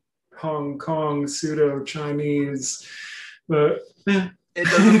so Hong Kong pseudo Chinese. But it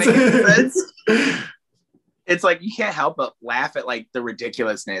doesn't make any sense. It's like you can't help but laugh at like the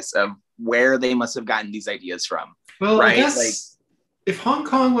ridiculousness of where they must have gotten these ideas from. Well, right? I guess if Hong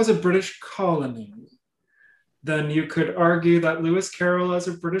Kong was a British colony, then you could argue that Lewis Carroll, as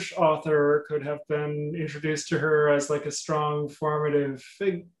a British author, could have been introduced to her as like a strong formative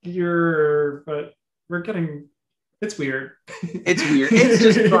figure. But it's weird. It's weird. It's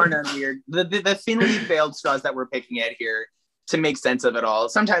just darn weird. The thinly veiled straws that we're picking at here to make sense of it all.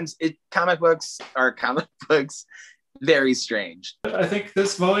 Sometimes comic books are very strange. I think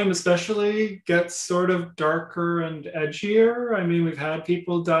this volume especially gets sort of darker and edgier. I mean, we've had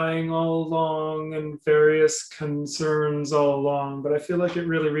people dying all along and various concerns all along, but I feel like it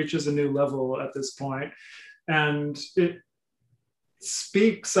really reaches a new level at this point. And it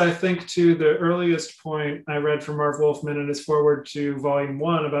speaks, I think, to the earliest point I read from Marv Wolfman in his foreword to volume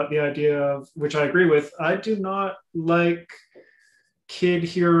 1 about the idea of, which I agree with, I do not like kid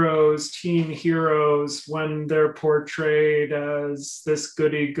heroes, teen heroes, when they're portrayed as this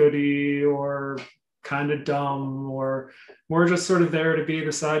goody-goody or kind of dumb or more just sort of there to be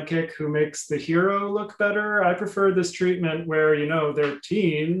the sidekick who makes the hero look better. I prefer this treatment where, they're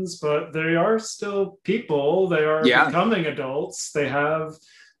teens, but they are still people. They are becoming adults. They have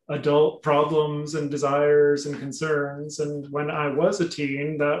adult problems and desires and concerns. And when I was a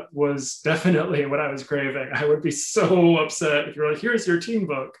teen, that was definitely what I was craving. I would be so upset if you're like, here's your teen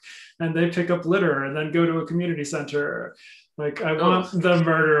book, and they pick up litter and then go to a community center. Like, I want the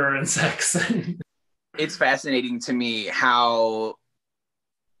murder and sex. It's fascinating to me how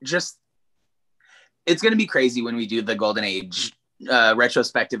it's going to be crazy when we do the Golden Age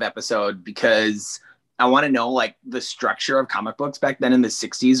retrospective episode, because I want to know like the structure of comic books back then in the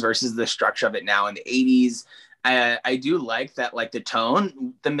 60s versus the structure of it now in the 80s. I do like that, like the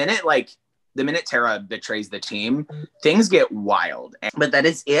tone, the minute Terra betrays the team, things get wild. But that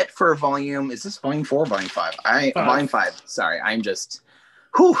is it for volume. Is this volume 4 or volume 5? Volume 5. Sorry, I'm just,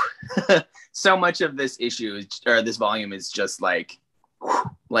 so much of this issue or this volume is just like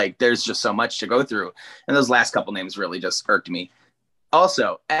there's just so much to go through. And those last couple names really just irked me.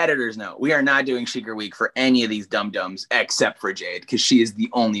 Also, editor's note, we are not doing Sheikah Week for any of these dum-dums except for Jade, because she is the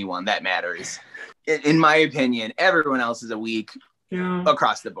only one that matters. In my opinion, everyone else is a week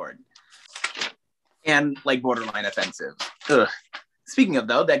across the board. And like borderline offensive. Ugh. Speaking of,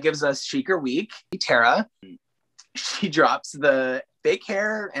 though, that gives us Sheikah Week. Terra, she drops the fake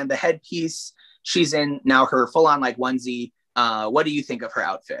hair and the headpiece. She's in now her full-on like onesie. What do you think of her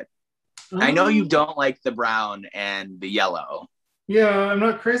outfit? I know you don't like the brown and the yellow. Yeah, I'm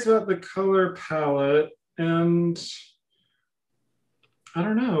not crazy about the color palette, and I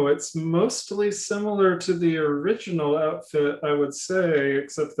don't know, it's mostly similar to the original outfit, I would say,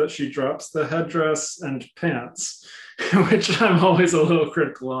 except that she drops the headdress and pants, which I'm always a little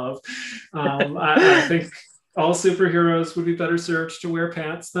critical of. I think all superheroes would be better served to wear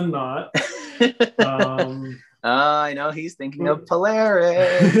pants than not. I know he's thinking of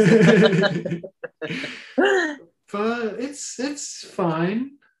Polaris. But it's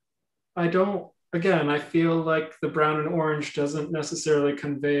fine. I feel like the brown and orange doesn't necessarily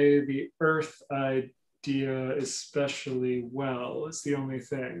convey the Earth idea especially well. It's the only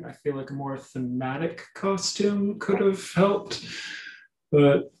thing. I feel like a more thematic costume could have helped.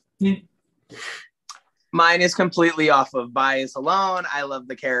 But mine is completely off of bias alone. I love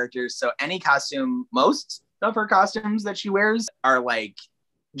the characters. So any costume, most of her costumes that she wears are like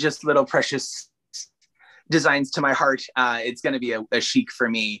just little precious designs to my heart. It's going to be a chic for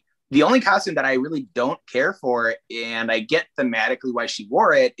me. The only costume that I really don't care for, and I get thematically why she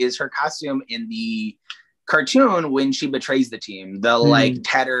wore it, is her costume in the cartoon when she betrays the team. The like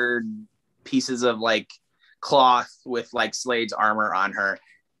tattered pieces of like cloth with like Slade's armor on her.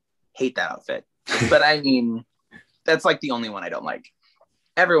 Hate that outfit. But I mean, that's like the only one I don't like.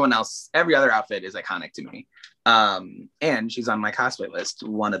 Every other outfit is iconic to me. And she's on my cosplay list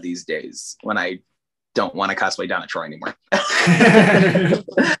one of these days when I don't want to cosplay Donna Troy anymore.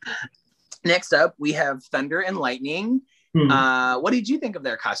 Next up, we have Thunder and Lightning. What did you think of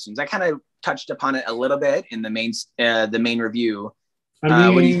their costumes? I kind of touched upon it a little bit in the main review. What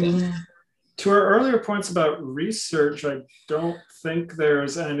do you think? To our earlier points about research, I don't think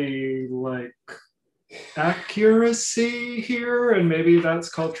there's any like accuracy here, and maybe that's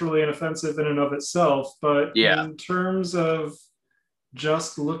culturally inoffensive in and of itself. But in terms of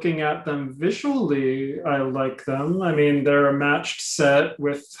just looking at them visually, I like them. I mean, they're a matched set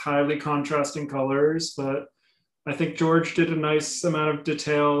with highly contrasting colors, but I think George did a nice amount of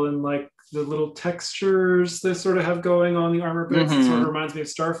detail in like the little textures they sort of have going on the armor bits. It sort of reminds me of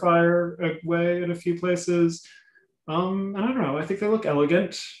Starfire a way in a few places. And I don't know, I think they look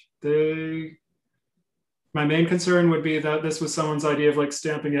elegant. My main concern would be that this was someone's idea of like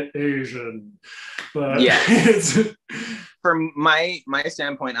stamping it Asian. But yeah. From my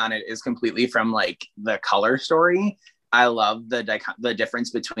standpoint on it is completely from like the color story. I love the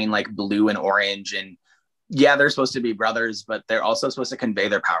difference between like blue and orange, and yeah, they're supposed to be brothers, but they're also supposed to convey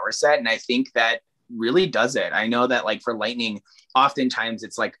their power set. And I think that really does it. I know that like for lightning, oftentimes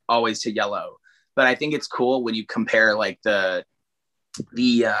it's like always to yellow, but I think it's cool when you compare like the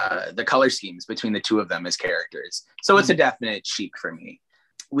color schemes between the two of them as characters. So it's a definite chic for me.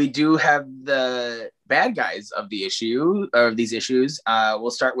 We do have the bad guys of the issue, of these issues.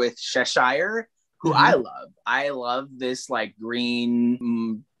 We'll start with Cheshire, who I love. I love this like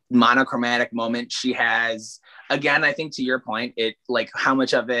green monochromatic moment she has. Again, I think to your point, it like how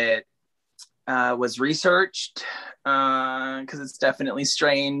much of it was researched, because it's definitely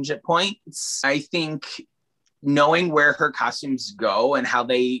strange at points. I think knowing where her costumes go and how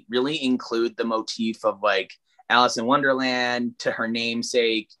they really include the motif of like Alice in Wonderland to her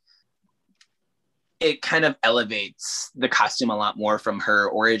namesake, it kind of elevates the costume a lot more from her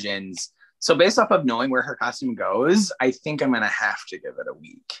origins. So based off of knowing where her costume goes, I think I'm going to have to give it a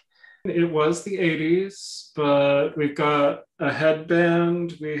week. It was the 80s, but we've got a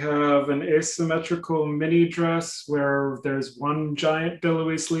headband. We have an asymmetrical mini dress where there's one giant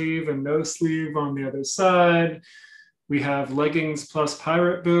billowy sleeve and no sleeve on the other side. We have leggings plus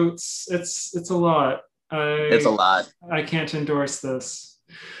pirate boots. It's a lot. It's a lot. I can't endorse this.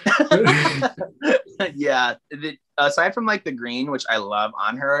 Yeah. Aside from like the green, which I love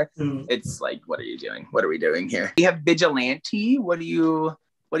on her, it's like, what are you doing? What are we doing here? We have Vigilante. What are your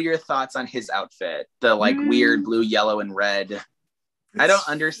thoughts on his outfit? The like weird blue, yellow, and red. I don't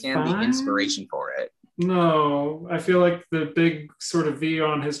understand the inspiration for it. No, I feel like the big sort of V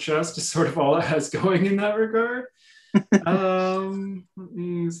on his chest is sort of all it has going in that regard. Is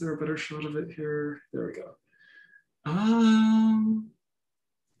there a better shot of it here? There we go.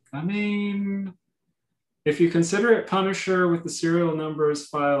 I mean, if you consider it Punisher with the serial numbers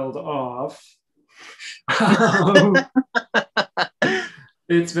filed off,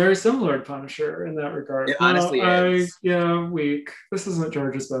 it's very similar to Punisher in that regard. It honestly is. Yeah, weak. This isn't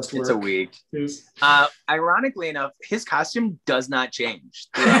George's best work. It's a week. Ironically enough, his costume does not change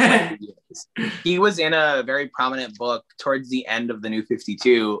throughout the years. He was in a very prominent book towards the end of the New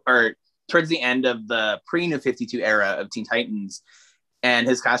 52, or towards the end of the pre-New 52 era of Teen Titans, and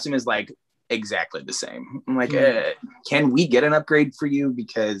his costume is like exactly the same. I'm like, can we get an upgrade for you?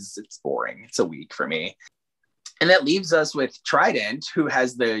 Because it's boring. It's a week for me. And that leaves us with Trident, who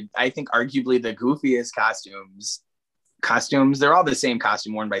has I think arguably the goofiest costumes. They're all the same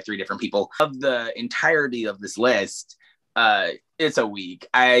costume worn by 3 different people. Of the entirety of this list, it's a week.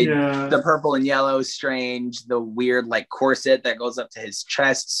 The purple and yellow is strange. The weird like corset that goes up to his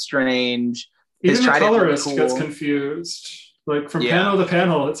chest, strange. Even the colorist gets confused. Like from panel to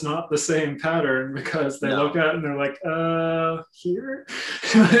panel, it's not the same pattern because they look at it and they're like, here?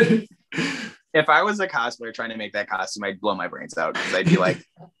 If I was a cosplayer trying to make that costume, I'd blow my brains out because I'd be like,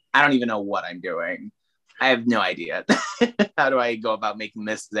 I don't even know what I'm doing. I have no idea. How do I go about making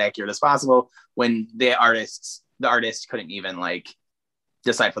this as accurate as possible when the artist couldn't even like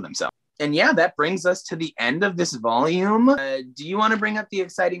decide for themselves? And yeah, that brings us to the end of this volume. Do you want to bring up the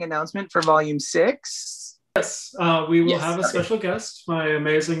exciting announcement for volume 6? Yes, we will have a special guest, my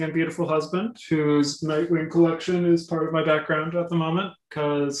amazing and beautiful husband, whose Nightwing collection is part of my background at the moment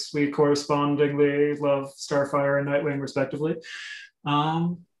because we correspondingly love Starfire and Nightwing respectively.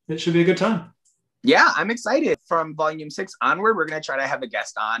 It should be a good time. Yeah, I'm excited. From volume 6 onward, we're going to try to have a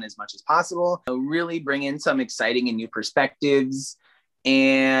guest on as much as possible. Really bring in some exciting and new perspectives.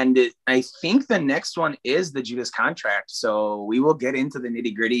 And I think the next one is the Judas Contract. So we will get into the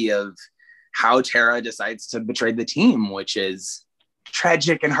nitty gritty of how Terra decides to betray the team, which is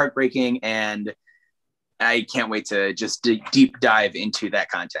tragic and heartbreaking. And I can't wait to just deep dive into that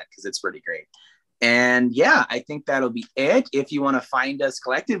content because it's pretty great. And yeah, I think that'll be it. If you want to find us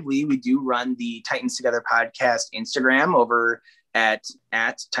collectively, we do run the Titans Together podcast Instagram over at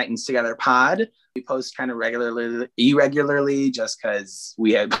Titans Together Pod. We post kind of irregularly just because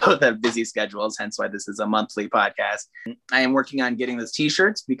we both have busy schedules, hence why this is a monthly podcast. I am working on getting those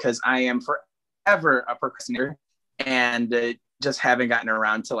t-shirts because I am forever a procrastinator and just haven't gotten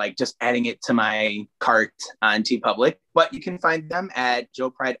around to like just adding it to my cart on TeePublic. But you can find them at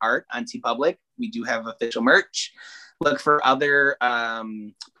Joe Pride Art on TeePublic. We do have official merch. Look for other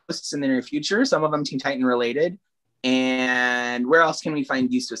posts in the near future, some of them Teen Titan related. And where else can we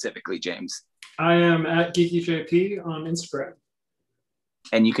find you specifically, James? I am at GeekyJP on Instagram.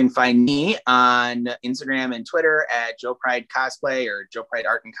 And you can find me on Instagram and Twitter at Joe Pride Cosplay or Joe Pride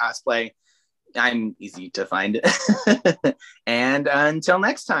Art and Cosplay. I'm easy to find. And until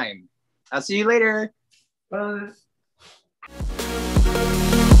next time, I'll see you later. Bye.